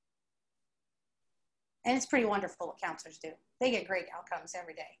 And it's pretty wonderful what counselors do. They get great outcomes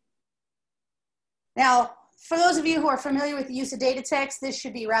every day. Now, for those of you who are familiar with the use of data text, this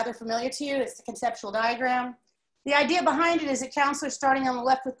should be rather familiar to you. It's the conceptual diagram. The idea behind it is that counselors starting on the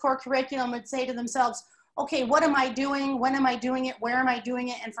left with core curriculum would say to themselves, okay, what am I doing? When am I doing it? Where am I doing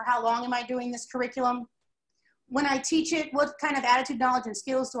it? And for how long am I doing this curriculum? When I teach it, what kind of attitude, knowledge, and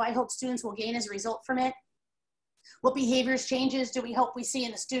skills do I hope students will gain as a result from it? What behaviors changes do we hope we see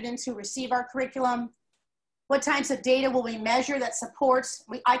in the students who receive our curriculum? What types of data will we measure that supports,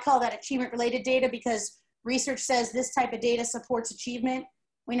 I call that achievement-related data because research says this type of data supports achievement.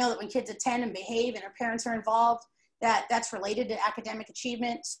 We know that when kids attend and behave and their parents are involved, that's related to academic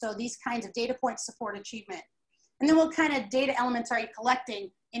achievement. So these kinds of data points support achievement. And then what kind of data elements are you collecting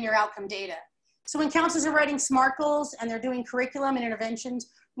in your outcome data? So when counselors are writing SMART goals and they're doing curriculum and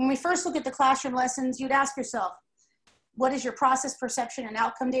interventions, when we first look at the classroom lessons, you'd ask yourself, what is your process, perception, and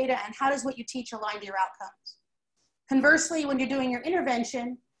outcome data, and how does what you teach align to your outcomes? Conversely, when you're doing your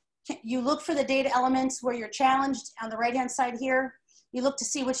intervention, you look for the data elements where you're challenged on the right-hand side here. You look to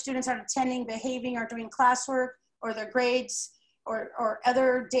see which students are attending, behaving, or doing classwork, or their grades, or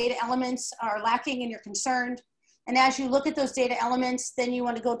other data elements are lacking and you're concerned. And as you look at those data elements, then you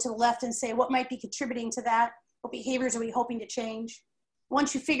want to go to the left and say, what might be contributing to that? What behaviors are we hoping to change?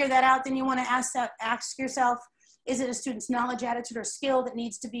 Once you figure that out, then you want to ask yourself, is it a student's knowledge, attitude, or skill that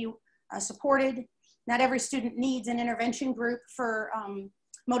needs to be supported? Not every student needs an intervention group for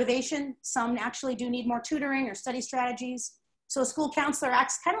motivation. Some actually do need more tutoring or study strategies. So a school counselor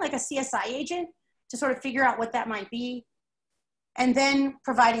acts kind of like a CSI agent to sort of figure out what that might be, and then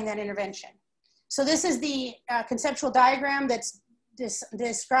providing that intervention. So this is the conceptual diagram that's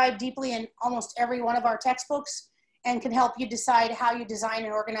described deeply in almost every one of our textbooks and can help you decide how you design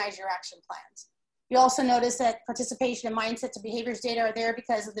and organize your action plans. You also notice that participation and mindsets and behaviors data are there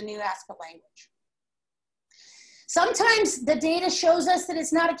because of the new ASPA language. Sometimes the data shows us that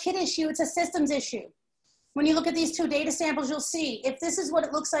it's not a kid issue, it's a systems issue. When you look at these two data samples, you'll see if this is what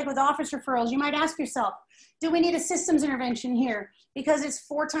it looks like with office referrals, you might ask yourself, do we need a systems intervention here? Because it's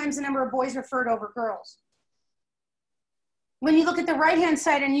 4 times the number of boys referred over girls. When you look at the right-hand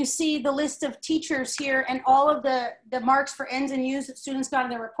side and you see the list of teachers here and all of the marks for N's and U's that students got on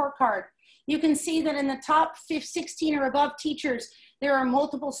their report card, you can see that in the top 16 or above teachers, there are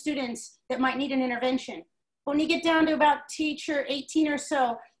multiple students that might need an intervention. When you get down to about teacher 18 or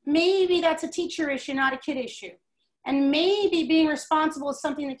so, maybe that's a teacher issue, not a kid issue. And maybe being responsible is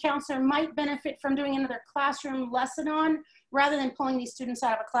something the counselor might benefit from doing another classroom lesson on, rather than pulling these students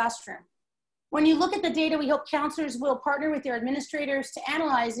out of a classroom. When you look at the data, we hope counselors will partner with their administrators to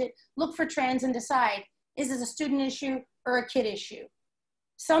analyze it, look for trends, and decide, is this a student issue or a kid issue?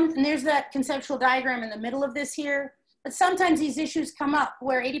 And there's that conceptual diagram in the middle of this here, but sometimes these issues come up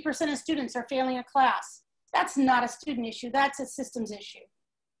where 80% of students are failing a class. That's not a student issue, that's a systems issue.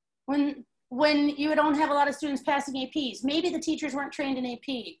 When you don't have a lot of students passing APs, maybe the teachers weren't trained in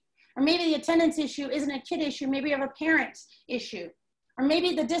AP, or maybe the attendance issue isn't a kid issue, maybe you have a parent issue, or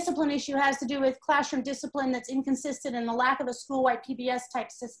maybe the discipline issue has to do with classroom discipline that's inconsistent and the lack of a school-wide PBS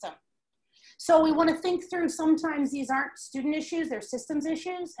type system. So we want to think through, sometimes these aren't student issues, they're systems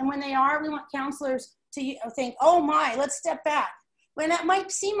issues, and when they are, we want counselors to think, oh my, let's step back. When that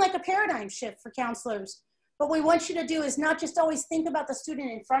might seem like a paradigm shift for counselors, what we want you to do is not just always think about the student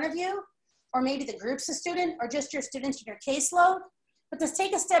in front of you, or maybe the groups of students, or just your students in your caseload, but just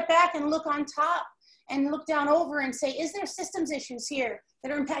take a step back and look on top and look down over and say, is there systems issues here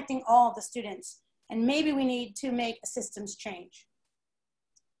that are impacting all of the students? And maybe we need to make a systems change.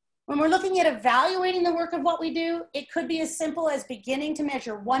 When we're looking at evaluating the work of what we do, it could be as simple as beginning to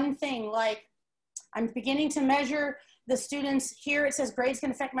measure one thing, like I'm beginning to measure the students here. It says grades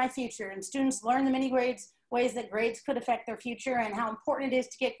can affect my future, and students learn the many ways that grades could affect their future and how important it is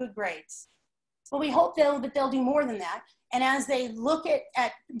to get good grades. Well, we hope that they'll do more than that. And as they look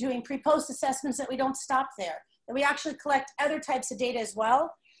at doing pre-post assessments, that we don't stop there, that we actually collect other types of data as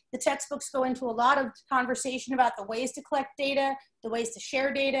well. The textbooks go into a lot of conversation about the ways to collect data, the ways to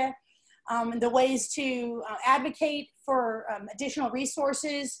share data, the ways to advocate for additional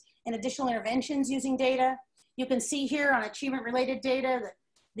resources and additional interventions using data. You can see here on achievement-related data that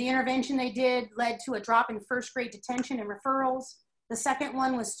the intervention they did led to a drop in first grade detention and referrals. The second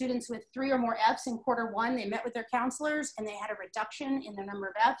one was students with 3 or more Fs in Q1. They met with their counselors and they had a reduction in the number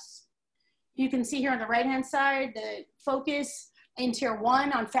of Fs. You can see here on the right-hand side, the focus in Tier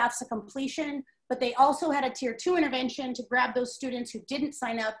 1 on FAFSA completion, but they also had a Tier 2 intervention to grab those students who didn't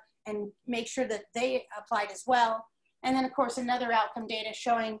sign up and make sure that they applied as well. And then of course, another outcome data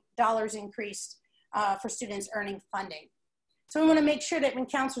showing dollars increased for students earning funding. So we want to make sure that when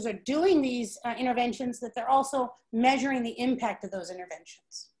counselors are doing these interventions, that they're also measuring the impact of those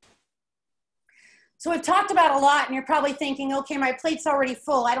interventions. So we've talked about a lot, and you're probably thinking, okay, my plate's already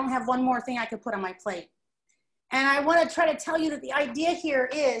full. I don't have one more thing I could put on my plate. And I want to try to tell you that the idea here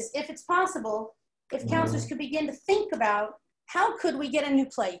is, if it's possible, if counselors could begin to think about, how could we get a new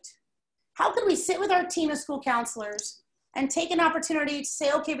plate? How could we sit with our team of school counselors and take an opportunity to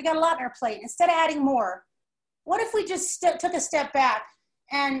say, okay, we got a lot on our plate. Instead of adding more, what if we just took a step back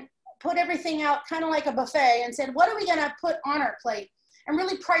and put everything out kind of like a buffet and said, what are we going to put on our plate? And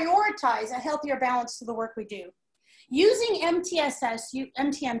really prioritize a healthier balance to the work we do. Using MTSS,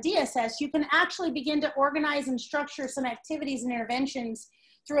 you can actually begin to organize and structure some activities and interventions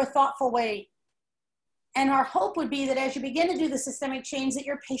through a thoughtful way. And our hope would be that as you begin to do the systemic change, that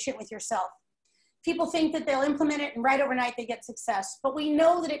you're patient with yourself. People think that they'll implement it and right overnight they get success, but we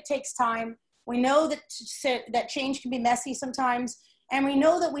know that it takes time. We know that change can be messy sometimes, and we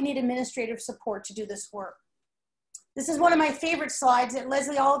know that we need administrative support to do this work. This is one of my favorite slides.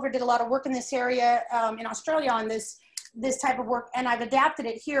 Leslie Oliver did a lot of work in this area in Australia on this type of work, and I've adapted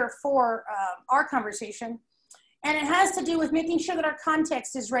it here for our conversation. And it has to do with making sure that our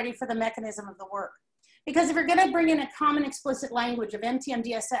context is ready for the mechanism of the work. Because if you're going to bring in a common explicit language of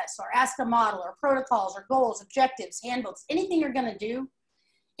MTSS or ask a model or protocols or goals, objectives, handbooks, anything you're going to do,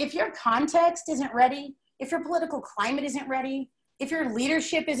 if your context isn't ready, if your political climate isn't ready, if your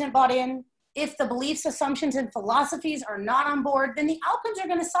leadership isn't bought in, if the beliefs, assumptions, and philosophies are not on board, then the outcomes are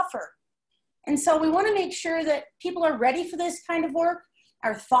going to suffer. And so we want to make sure that people are ready for this kind of work,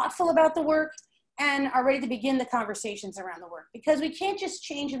 are thoughtful about the work, and are ready to begin the conversations around the work. Because we can't just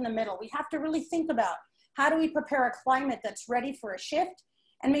change in the middle. We have to really think about, how do we prepare a climate that's ready for a shift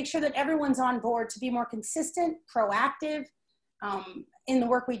and make sure that everyone's on board to be more consistent, proactive in the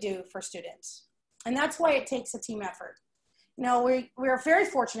work we do for students. And that's why it takes a team effort. You know, we're very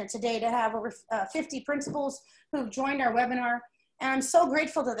fortunate today to have over 50 principals who've joined our webinar, and I'm so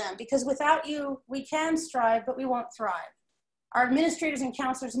grateful to them, because without you, we can strive, but we won't thrive. Our administrators and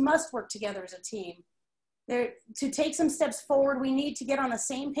counselors must work together as a team. To take some steps forward, we need to get on the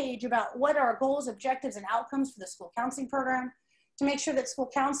same page about what are our goals, objectives, and outcomes for the school counseling program, to make sure that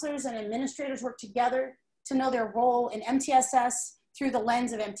school counselors and administrators work together to know their role in MTSS through the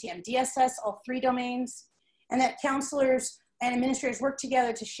lens of MTSS, all 3 domains, and that counselors and administrators work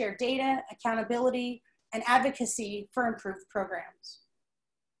together to share data, accountability, and advocacy for improved programs.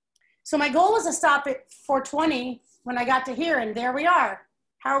 So my goal was to stop at 420 when I got to here, and there we are.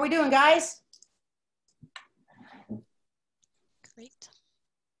 How are we doing, guys? Great.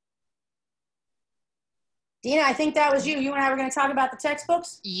 Dina, I think that was you. You and I were going to talk about the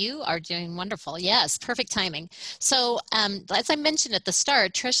textbooks. You are doing wonderful. Yes, perfect timing. So as I mentioned at the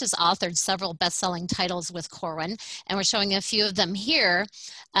start, Trish has authored several best-selling titles with Corwin, and we're showing a few of them here.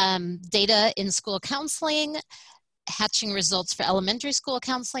 Data in School Counseling, Hatching Results for Elementary School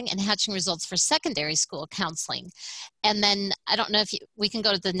Counseling, and Hatching Results for Secondary School Counseling. And then I don't know if we can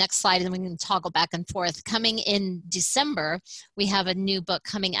go to the next slide and then we can toggle back and forth. Coming in December, we have a new book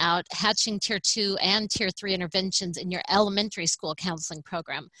coming out, Hatching Tier 2 and Tier 3 Interventions in Your Elementary School Counseling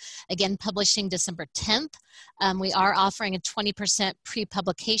Program. Again, publishing December 10th. We are offering a 20%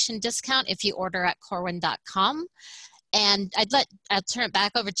 pre-publication discount if you order at corwin.com. And I'll turn it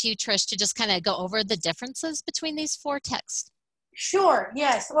back over to you, Trish, to just kind of go over the differences between these 4 texts. Sure,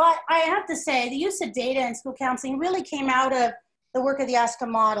 yes. Well, I have to say the use of data in school counseling really came out of the work of the ASCA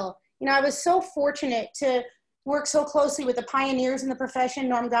model. You know, I was so fortunate to work so closely with the pioneers in the profession,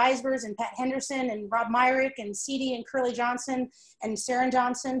 Norm Geisbers and Pat Henderson and Rob Myrick and C.D. and Curly Johnson and Sarah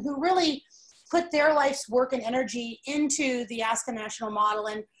Johnson, who really put their life's work and energy into the ASCA national model.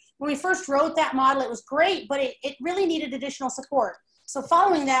 And when we first wrote that model, it was great, but it really needed additional support. So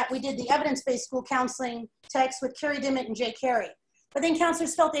following that, we did the evidence-based school counseling text with Carrie Dimmitt and Jay Carey. But then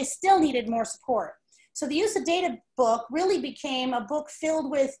counselors felt they still needed more support. So the use of data book really became a book filled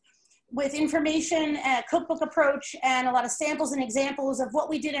with information, a cookbook approach, and a lot of samples and examples of what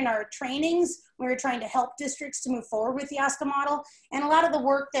we did in our trainings. We were trying to help districts to move forward with the ASCA model, and a lot of the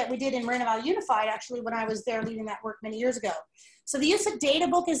work that we did in Moreno Valley Unified, actually, when I was there leading that work many years ago. So the use of data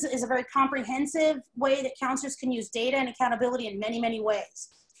book is a very comprehensive way that counselors can use data and accountability in many, many ways.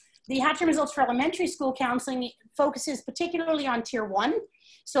 The Hatching Results for Elementary School Counseling focuses particularly on Tier 1.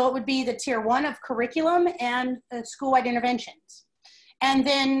 So it would be the Tier 1 of curriculum and school-wide interventions. And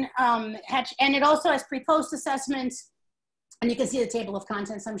then, and it also has pre-post assessments, and you can see the table of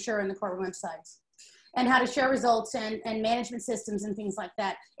contents, I'm sure, in the Corwin websites, and how to share results and management systems and things like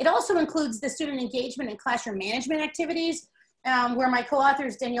that. It also includes the student engagement and classroom management activities, where my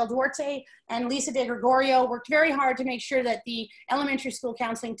co-authors Danielle Duarte and Lisa De Gregorio worked very hard to make sure that the elementary school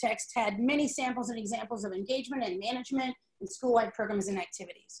counseling text had many samples and examples of engagement and management and school-wide programs and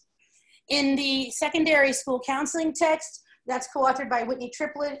activities. In the secondary school counseling text, that's co-authored by Whitney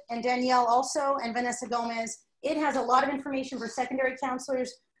Triplett and Danielle also, and Vanessa Gomez. It has a lot of information for secondary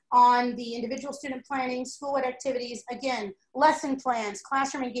counselors on the individual student planning, school-wide activities, again, lesson plans,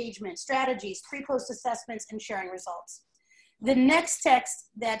 classroom engagement, strategies, pre-post assessments, and sharing results. The next text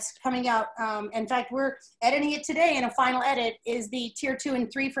that's coming out, in fact, we're editing it today in a final edit, is the Tier 2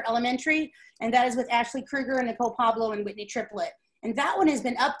 and 3 for elementary, and that is with Ashley Kruger and Nicole Pablo and Whitney Triplett. And that one has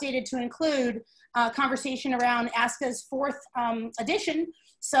been updated to include conversation around ASCA's 4th edition,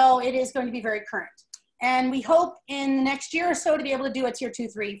 so it is going to be very current. And we hope in the next year or so to be able to do a Tier 2,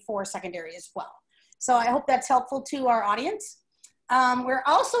 3 for secondary as well. So I hope that's helpful to our audience. We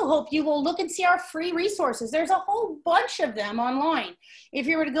also hope you will look and see our free resources. There's a whole bunch of them online. If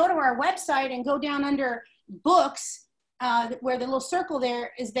you were to go to our website and go down under books, where the little circle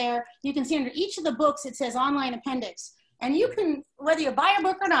there is there, you can see under each of the books it says online appendix. And you can, whether you buy a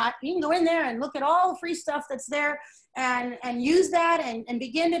book or not, you can go in there and look at all the free stuff that's there and use that and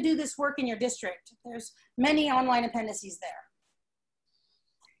begin to do this work in your district. There's many online appendices there.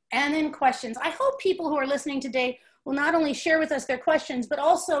 And then questions. I hope people who are listening today will not only share with us their questions, but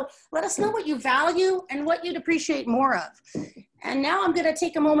also let us know what you value and what you'd appreciate more of. And now I'm going to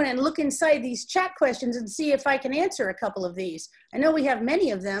take a moment and look inside these chat questions and see if I can answer a couple of these. I know we have many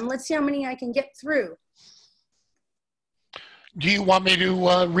of them. Let's see how many I can get through. Do you want me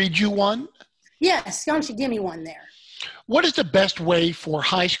to read you one? Yes, why don't you give me one there? What is the best way for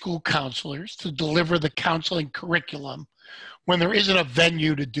high school counselors to deliver the counseling curriculum when there isn't a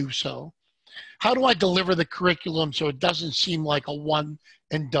venue to do so? How do I deliver the curriculum so it doesn't seem like a one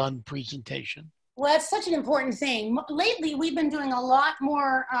and done presentation? Well, that's such an important thing. Lately, we've been doing a lot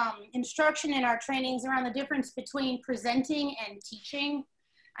more instruction in our trainings around the difference between presenting and teaching.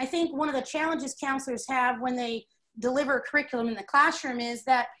 I think one of the challenges counselors have when they deliver curriculum in the classroom is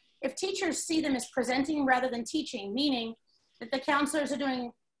that if teachers see them as presenting rather than teaching, meaning that the counselors are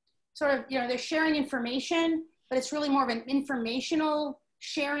doing sort of, they're sharing information, but it's really more of an informational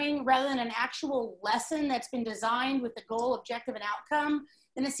sharing rather than an actual lesson that's been designed with the goal, objective, and outcome,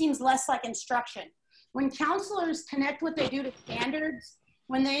 then it seems less like instruction. When counselors connect what they do to standards,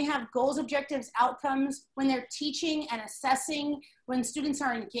 when they have goals, objectives, outcomes, when they're teaching and assessing, when students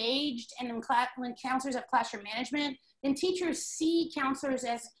are engaged, and when counselors have classroom management, then teachers see counselors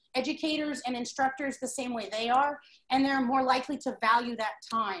as educators and instructors the same way they are, and they're more likely to value that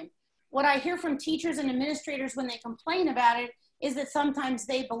time. What I hear from teachers and administrators when they complain about it is that sometimes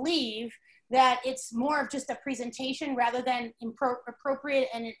they believe that it's more of just a presentation rather than appropriate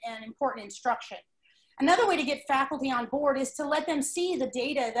and important instruction. Another way to get faculty on board is to let them see the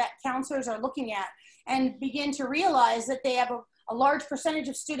data that counselors are looking at and begin to realize that they have a large percentage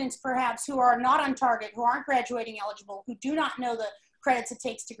of students perhaps who are not on target, who aren't graduating eligible, who do not know the credits it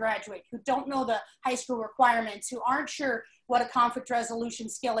takes to graduate, who don't know the high school requirements, who aren't sure what a conflict resolution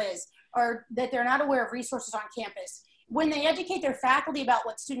skill is, or that they're not aware of resources on campus. When they educate their faculty about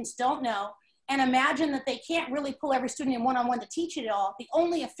what students don't know and imagine that they can't really pull every student in one-on-one to teach it all, the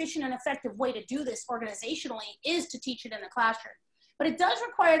only efficient and effective way to do this organizationally is to teach it in the classroom. But it does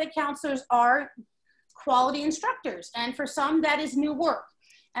require that counselors are quality instructors, and for some that is new work.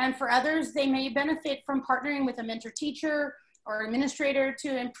 And for others, they may benefit from partnering with a mentor teacher or administrator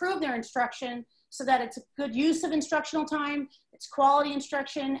to improve their instruction so that it's a good use of instructional time, it's quality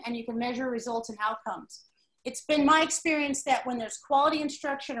instruction, and you can measure results and outcomes. It's been my experience that when there's quality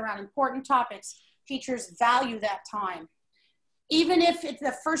instruction around important topics, teachers value that time. Even if it's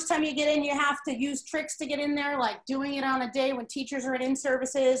the first time you get in, you have to use tricks to get in there, like doing it on a day when teachers are at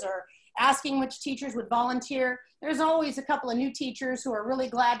in-services or asking which teachers would volunteer. There's always a couple of new teachers who are really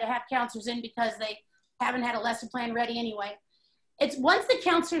glad to have counselors in because they haven't had a lesson plan ready anyway. It's once the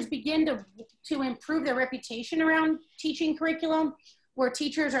counselors begin to improve their reputation around teaching curriculum, where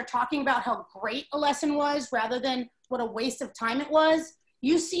teachers are talking about how great a lesson was rather than what a waste of time it was,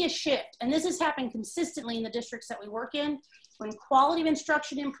 you see a shift. And this has happened consistently in the districts that we work in. When quality of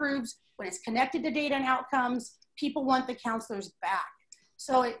instruction improves, when it's connected to data and outcomes, people want the counselors back.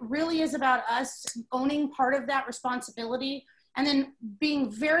 So it really is about us owning part of that responsibility and then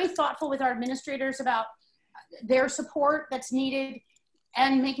being very thoughtful with our administrators about their support that's needed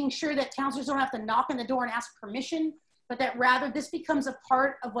and making sure that counselors don't have to knock on the door and ask permission, but that rather this becomes a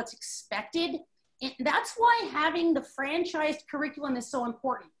part of what's expected. That's why having the franchised curriculum is so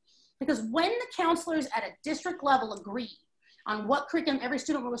important, because when the counselors at a district level agree on what curriculum every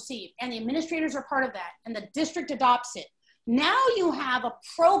student will receive, and the administrators are part of that, and the district adopts it, now you have a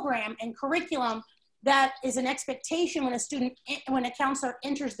program and curriculum that is an expectation when a counselor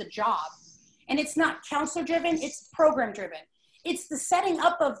enters the job. And it's not counselor driven, it's program driven. It's the setting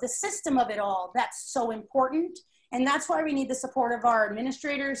up of the system of it all that's so important. And that's why we need the support of our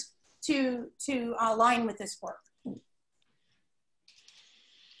administrators to align with this work.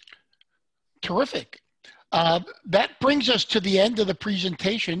 Terrific. That brings us to the end of the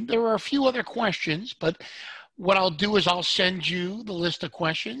presentation. There are a few other questions, but what I'll do is I'll send you the list of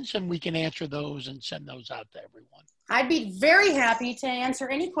questions and we can answer those and send those out to everyone. I'd be very happy to answer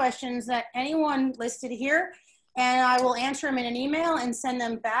any questions that anyone listed here, and I will answer them in an email and send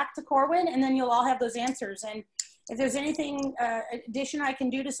them back to Corwin, and then you'll all have those answers. And if there's anything addition I can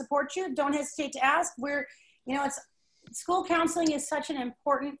do to support you, don't hesitate to ask. School counseling is such an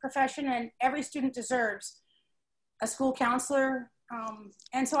important profession, and every student deserves a school counselor.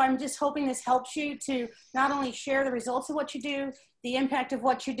 And so I'm just hoping this helps you to not only share the results of what you do, the impact of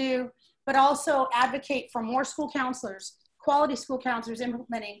what you do, but also advocate for more school counselors, quality school counselors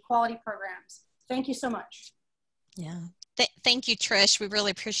implementing quality programs. Thank you so much. Yeah. Thank you, Trish. We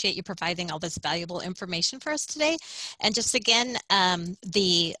really appreciate you providing all this valuable information for us today. And just again,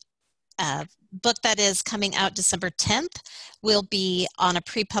 the book that is coming out December 10th will be on a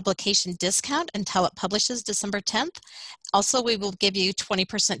pre-publication discount until it publishes December 10th. Also, we will give you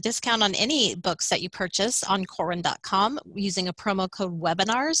 20% discount on any books that you purchase on Corwin.com using a promo code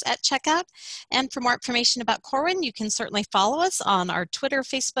webinars at checkout. And for more information about Corwin, you can certainly follow us on our Twitter,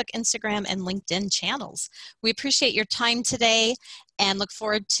 Facebook, Instagram, and LinkedIn channels. We appreciate your time today and look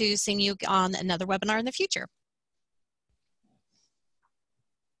forward to seeing you on another webinar in the future.